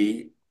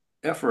the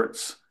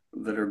efforts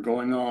that are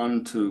going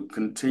on to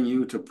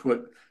continue to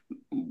put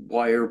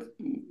wire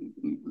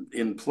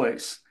in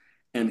place,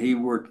 and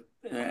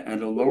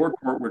a lower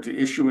court were to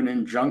issue an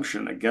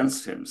injunction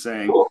against him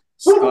saying,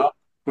 stop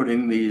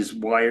putting these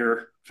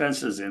wire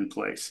fences in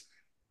place.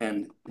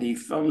 And he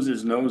thumbs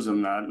his nose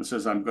on that and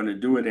says, I'm going to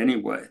do it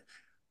anyway.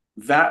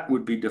 That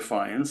would be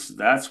defiance.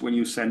 That's when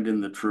you send in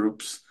the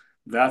troops.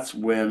 That's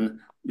when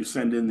you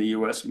send in the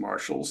U.S.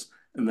 Marshals.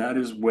 And that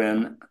is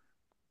when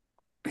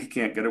he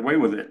can't get away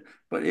with it.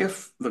 But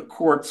if the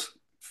courts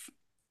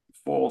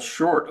fall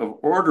short of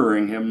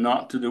ordering him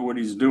not to do what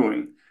he's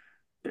doing,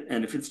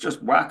 and if it's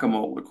just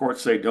whack-a-mole, the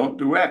courts say, don't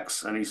do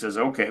X. And he says,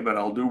 okay, but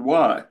I'll do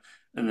Y.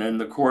 And then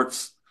the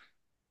courts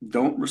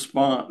don't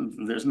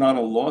respond. There's not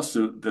a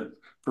lawsuit that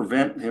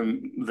prevents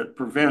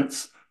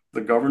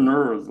the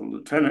governor or the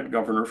lieutenant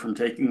governor from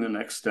taking the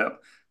next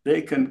step.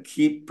 They can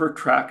keep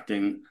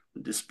protracting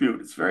the dispute.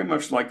 It's very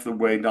much like the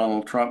way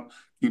Donald Trump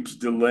keeps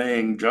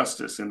delaying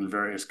justice in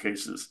various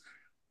cases,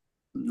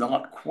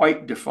 not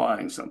quite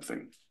defying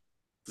something.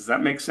 Does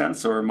that make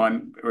sense, or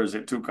is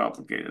it too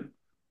complicated?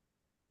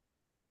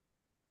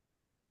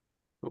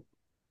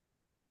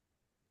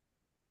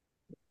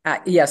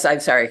 Yes,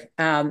 I'm sorry.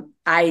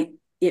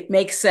 It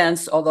makes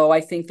sense, although I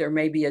think there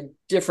may be a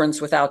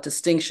difference without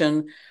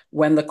distinction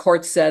when the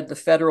court said the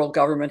federal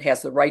government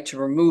has the right to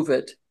remove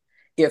it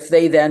if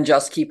they then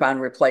just keep on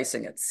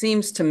replacing it.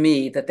 Seems to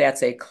me that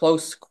that's a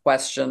close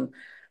question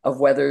of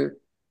whether,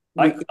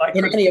 in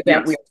any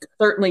event, we are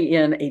certainly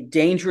in a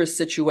dangerous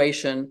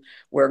situation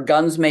where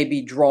guns may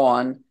be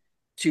drawn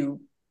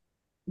to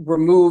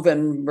remove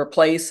and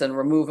replace and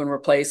remove and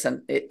replace.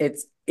 And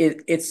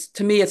it's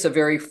to me, it's a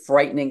very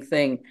frightening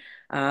thing.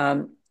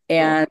 And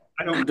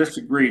I don't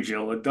disagree,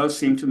 Jill. It does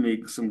seem to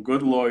me some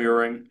good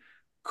lawyering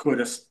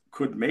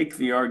could make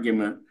the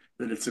argument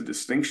that it's a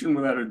distinction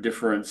without a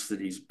difference, that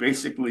he's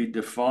basically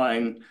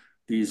defying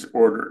these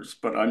orders.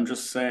 But I'm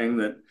just saying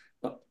that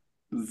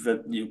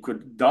you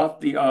could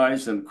dot the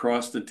I's and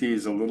cross the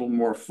T's a little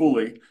more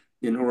fully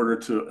in order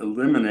to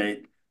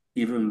eliminate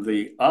even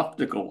the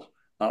optical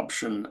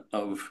option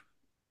of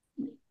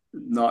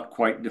not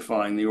quite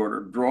defying the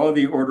order. Draw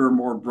the order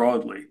more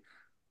broadly.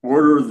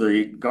 Order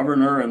the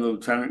governor and the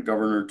lieutenant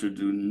governor to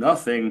do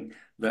nothing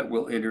that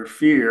will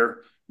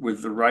interfere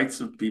with the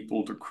rights of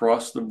people to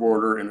cross the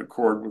border in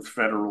accord with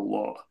federal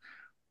law.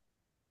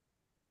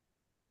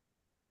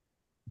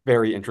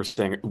 Very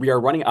interesting. We are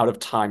running out of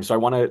time, so I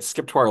want to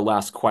skip to our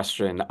last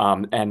question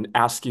and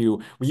ask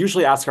you. We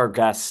usually ask our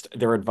guests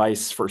their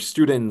advice for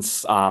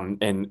students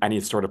in any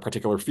sort of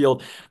particular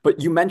field,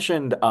 but you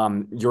mentioned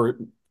your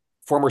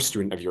former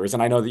student of yours,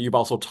 and I know that you've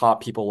also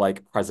taught people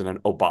like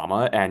President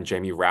Obama and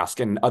Jamie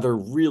Raskin and other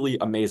really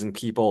amazing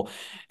people.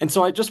 And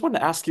so I just wanted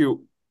to ask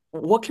you,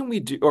 what can we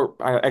do, or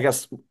I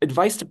guess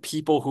advice to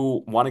people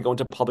who want to go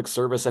into public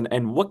service,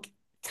 and what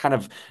kind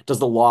of does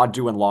the law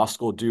do and law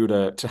school do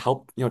to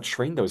help,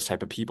 train those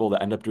type of people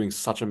that end up doing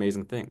such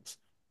amazing things?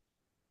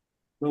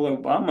 Well,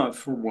 Obama,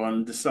 for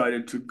one,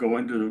 decided to go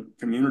into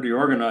community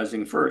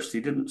organizing first. He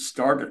didn't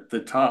start at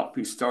the top.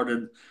 He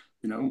started,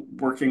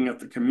 working at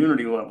the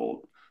community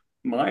level.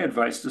 My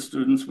advice to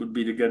students would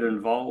be to get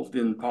involved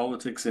in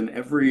politics in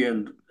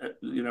in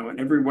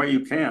every way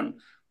you can.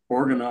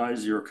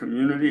 Organize your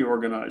community,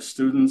 organize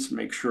students,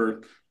 make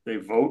sure they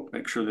vote,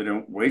 make sure they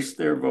don't waste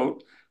their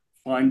vote.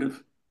 Find a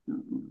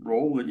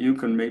role that you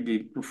can maybe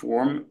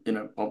perform in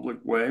a public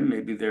way.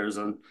 Maybe there's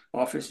an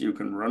office you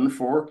can run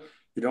for.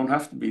 You don't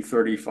have to be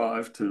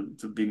 35 to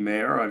be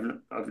mayor.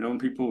 I've known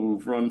people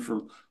who've run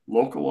for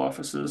local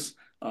offices,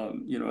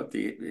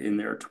 in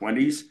their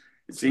 20s.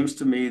 It seems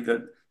to me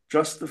that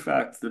just the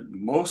fact that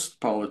most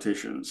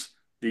politicians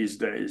these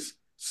days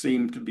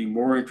seem to be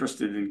more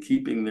interested in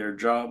keeping their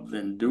job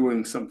than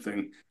doing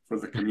something for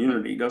the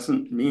community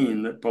doesn't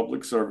mean that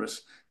public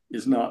service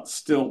is not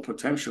still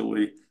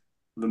potentially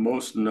the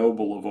most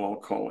noble of all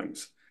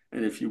callings.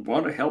 And if you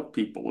want to help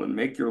people and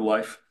make your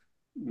life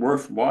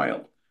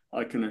worthwhile,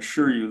 I can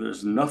assure you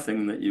there's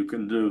nothing that you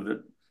can do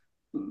that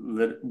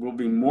will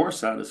be more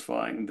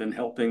satisfying than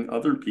helping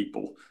other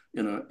people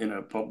in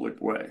a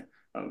public way.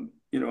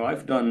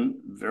 I've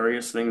done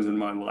various things in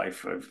my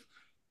life.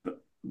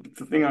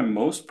 The thing I'm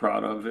most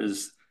proud of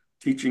is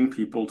teaching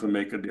people to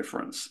make a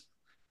difference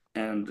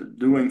and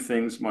doing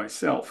things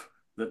myself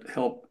that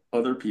help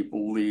other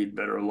people lead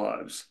better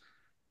lives.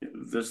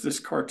 There's this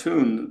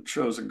cartoon that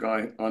shows a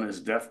guy on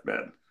his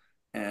deathbed,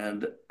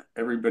 and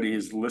everybody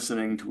is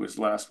listening to his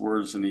last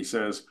words, and he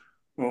says,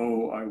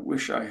 "Oh, I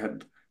wish I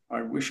had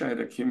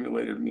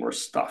accumulated more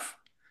stuff."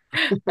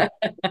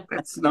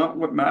 That's not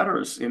what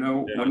matters. Yeah.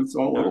 When it's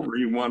all Yeah. over,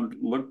 you want to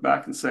look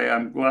back and say,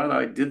 "I'm glad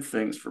I did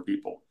things for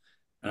people."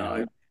 Yeah.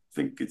 I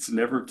think it's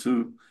never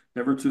too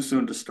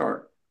soon to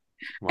start.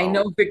 I Wow.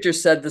 know Victor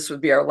said this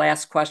would be our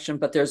last question,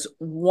 but there's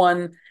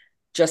one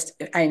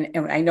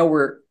I know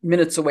we're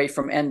minutes away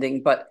from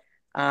ending, but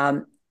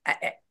um,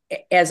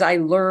 as I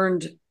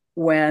learned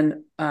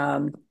when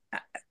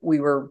we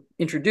were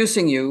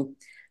introducing you,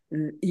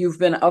 you've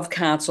been of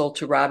counsel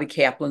to Robbie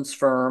Kaplan's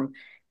firm.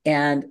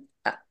 And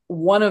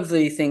one of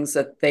the things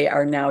that they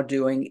are now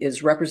doing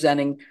is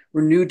representing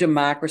Renew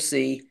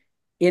Democracy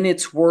in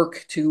its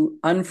work to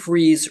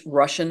unfreeze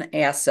Russian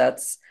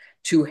assets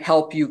to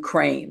help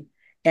Ukraine.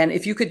 And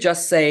if you could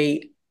just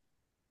say,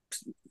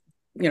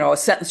 a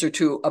sentence or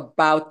two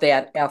about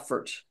that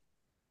effort.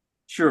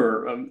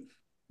 Sure.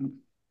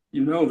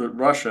 You know that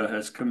Russia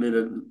has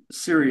committed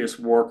serious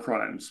war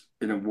crimes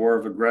in a war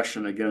of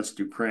aggression against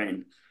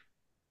Ukraine.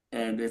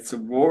 And it's a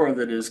war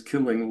that is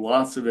killing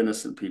lots of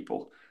innocent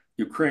people.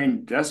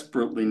 Ukraine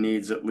desperately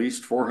needs at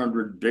least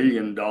 $400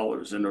 billion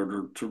in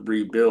order to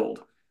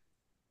rebuild.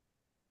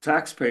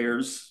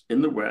 Taxpayers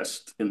in the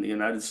West, in the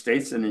United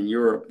States and in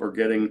Europe, are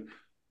getting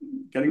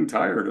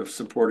tired of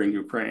supporting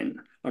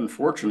Ukraine.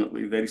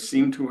 Unfortunately, they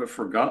seem to have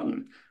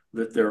forgotten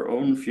that their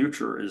own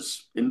future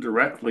is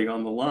indirectly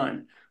on the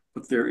line.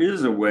 But there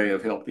is a way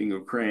of helping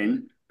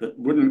Ukraine that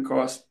wouldn't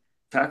cost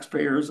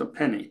taxpayers a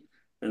penny.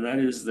 And that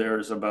is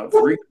there's about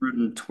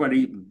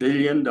 $320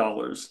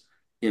 billion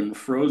in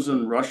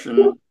frozen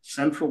Russian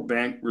central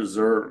bank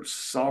reserves,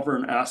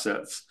 sovereign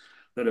assets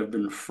that have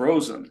been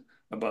frozen,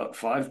 about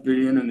 5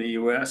 billion in the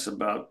US,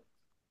 about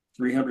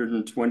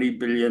 320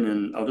 billion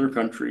in other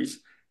countries.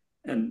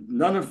 And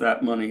none of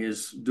that money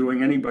is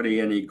doing anybody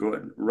any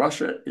good.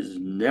 Russia is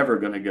never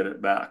going to get it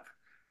back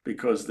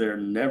because they're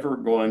never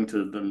going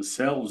to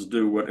themselves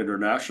do what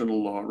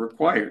international law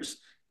requires,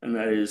 and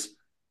that is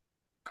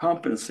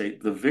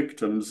compensate the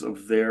victims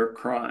of their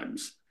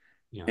crimes.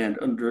 Yeah. And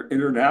under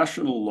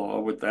international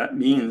law, what that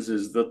means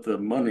is that the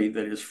money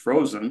that is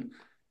frozen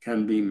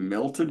can be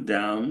melted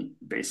down,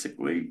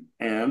 basically,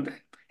 and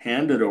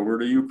handed over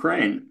to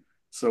Ukraine.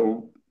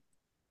 So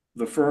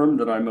the firm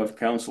that I'm of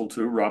counsel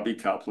to, Robbie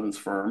Kaplan's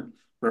firm,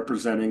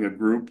 representing a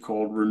group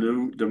called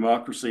Renew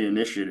Democracy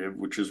Initiative,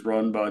 which is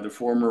run by the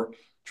former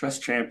chess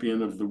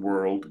champion of the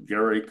world,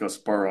 Garry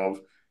Kasparov,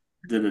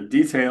 did a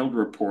detailed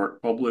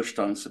report published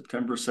on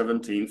September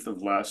 17th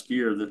of last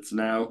year that's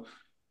now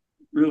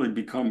really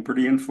become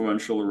pretty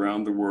influential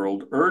around the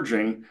world,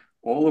 urging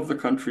all of the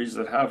countries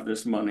that have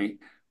this money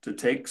to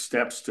take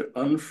steps to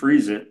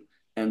unfreeze it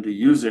and to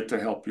use it to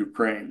help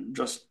Ukraine.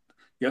 Just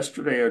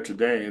yesterday or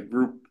today, a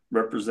group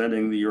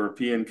representing the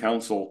European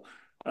Council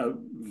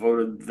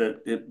voted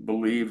that it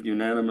believed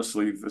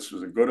unanimously this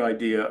was a good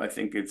idea. I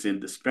think it's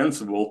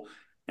indispensable,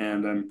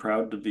 and I'm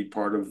proud to be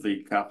part of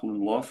the Kaplan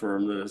law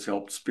firm that has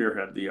helped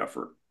spearhead the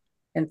effort.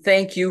 And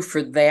thank you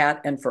for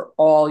that and for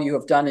all you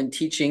have done in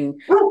teaching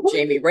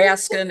Jamie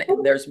Raskin.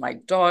 And there's my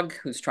dog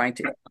who's trying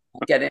to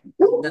get in.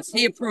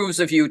 He approves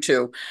of you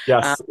too.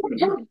 Yes.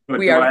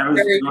 We are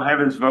do I have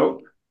his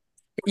vote?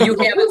 You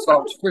have his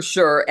vote for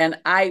sure. And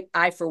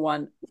I for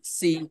one,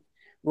 see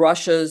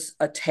Russia's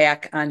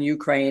attack on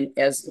Ukraine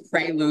as the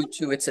prelude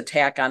to its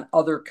attack on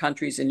other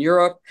countries in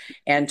Europe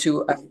and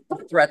to a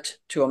threat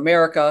to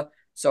America.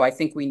 So I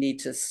think we need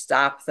to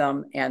stop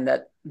them, and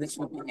that this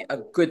would be a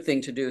good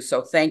thing to do.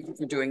 So thank you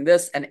for doing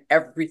this and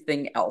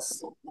everything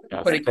else.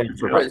 Yes,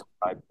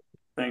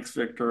 thanks,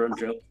 Victor and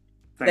Jill.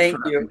 Thank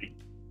you.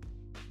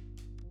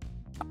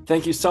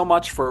 Thank you so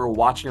much for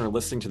watching or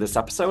listening to this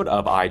episode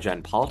of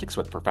iGen Politics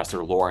with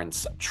Professor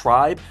Laurence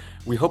Tribe.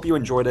 We hope you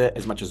enjoyed it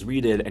as much as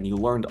we did, and you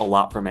learned a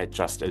lot from it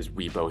just as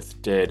we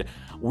both did.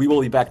 We will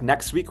be back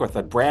next week with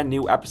a brand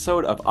new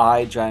episode of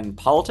iGen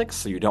Politics,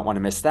 so you don't want to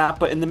miss that.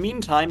 But in the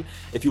meantime,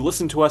 if you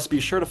listen to us,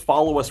 be sure to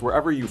follow us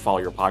wherever you follow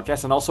your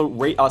podcast, and also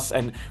rate us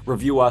and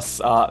review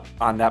us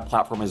on that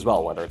platform as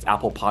well, whether it's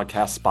Apple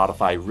Podcasts,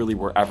 Spotify, really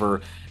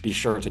wherever. Be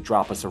sure to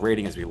drop us a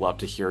rating, as we love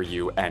to hear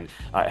you, and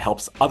it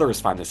helps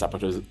others find this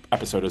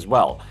episode as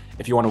well.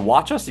 If you want to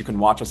watch us, you can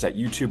watch us at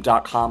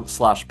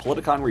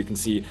youtube.com/Politicon, where you can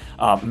see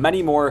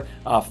many more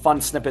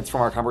fun snippets from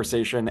our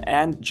conversation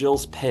and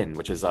Jill's pin,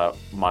 which is a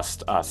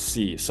must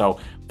see. So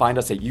find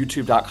us at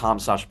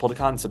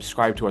youtube.com/Politicon,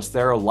 subscribe to us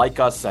there, like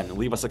us, and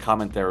leave us a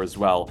comment there as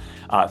well.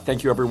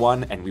 Thank you,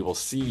 everyone, and we will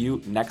see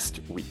you next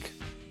week.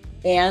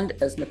 And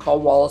as Nicole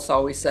Wallace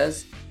always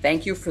says,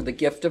 thank you for the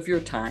gift of your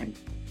time.